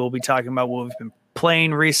I will be talking about what we've been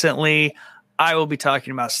playing recently. I will be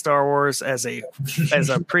talking about Star Wars as a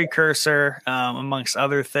precursor, amongst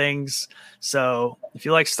other things. So if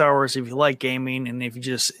you like Star Wars, if you like gaming, and if you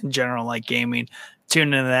just in general like gaming,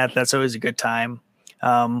 tune into that. That's always a good time.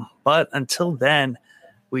 But until then,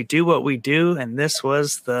 we do what we do, and this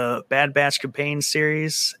was the Bad Batch campaign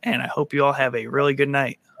series, and I hope you all have a really good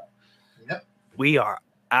night. Yep. We are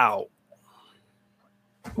out.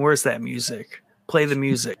 Where's that music? Play the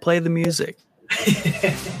music. Play the music.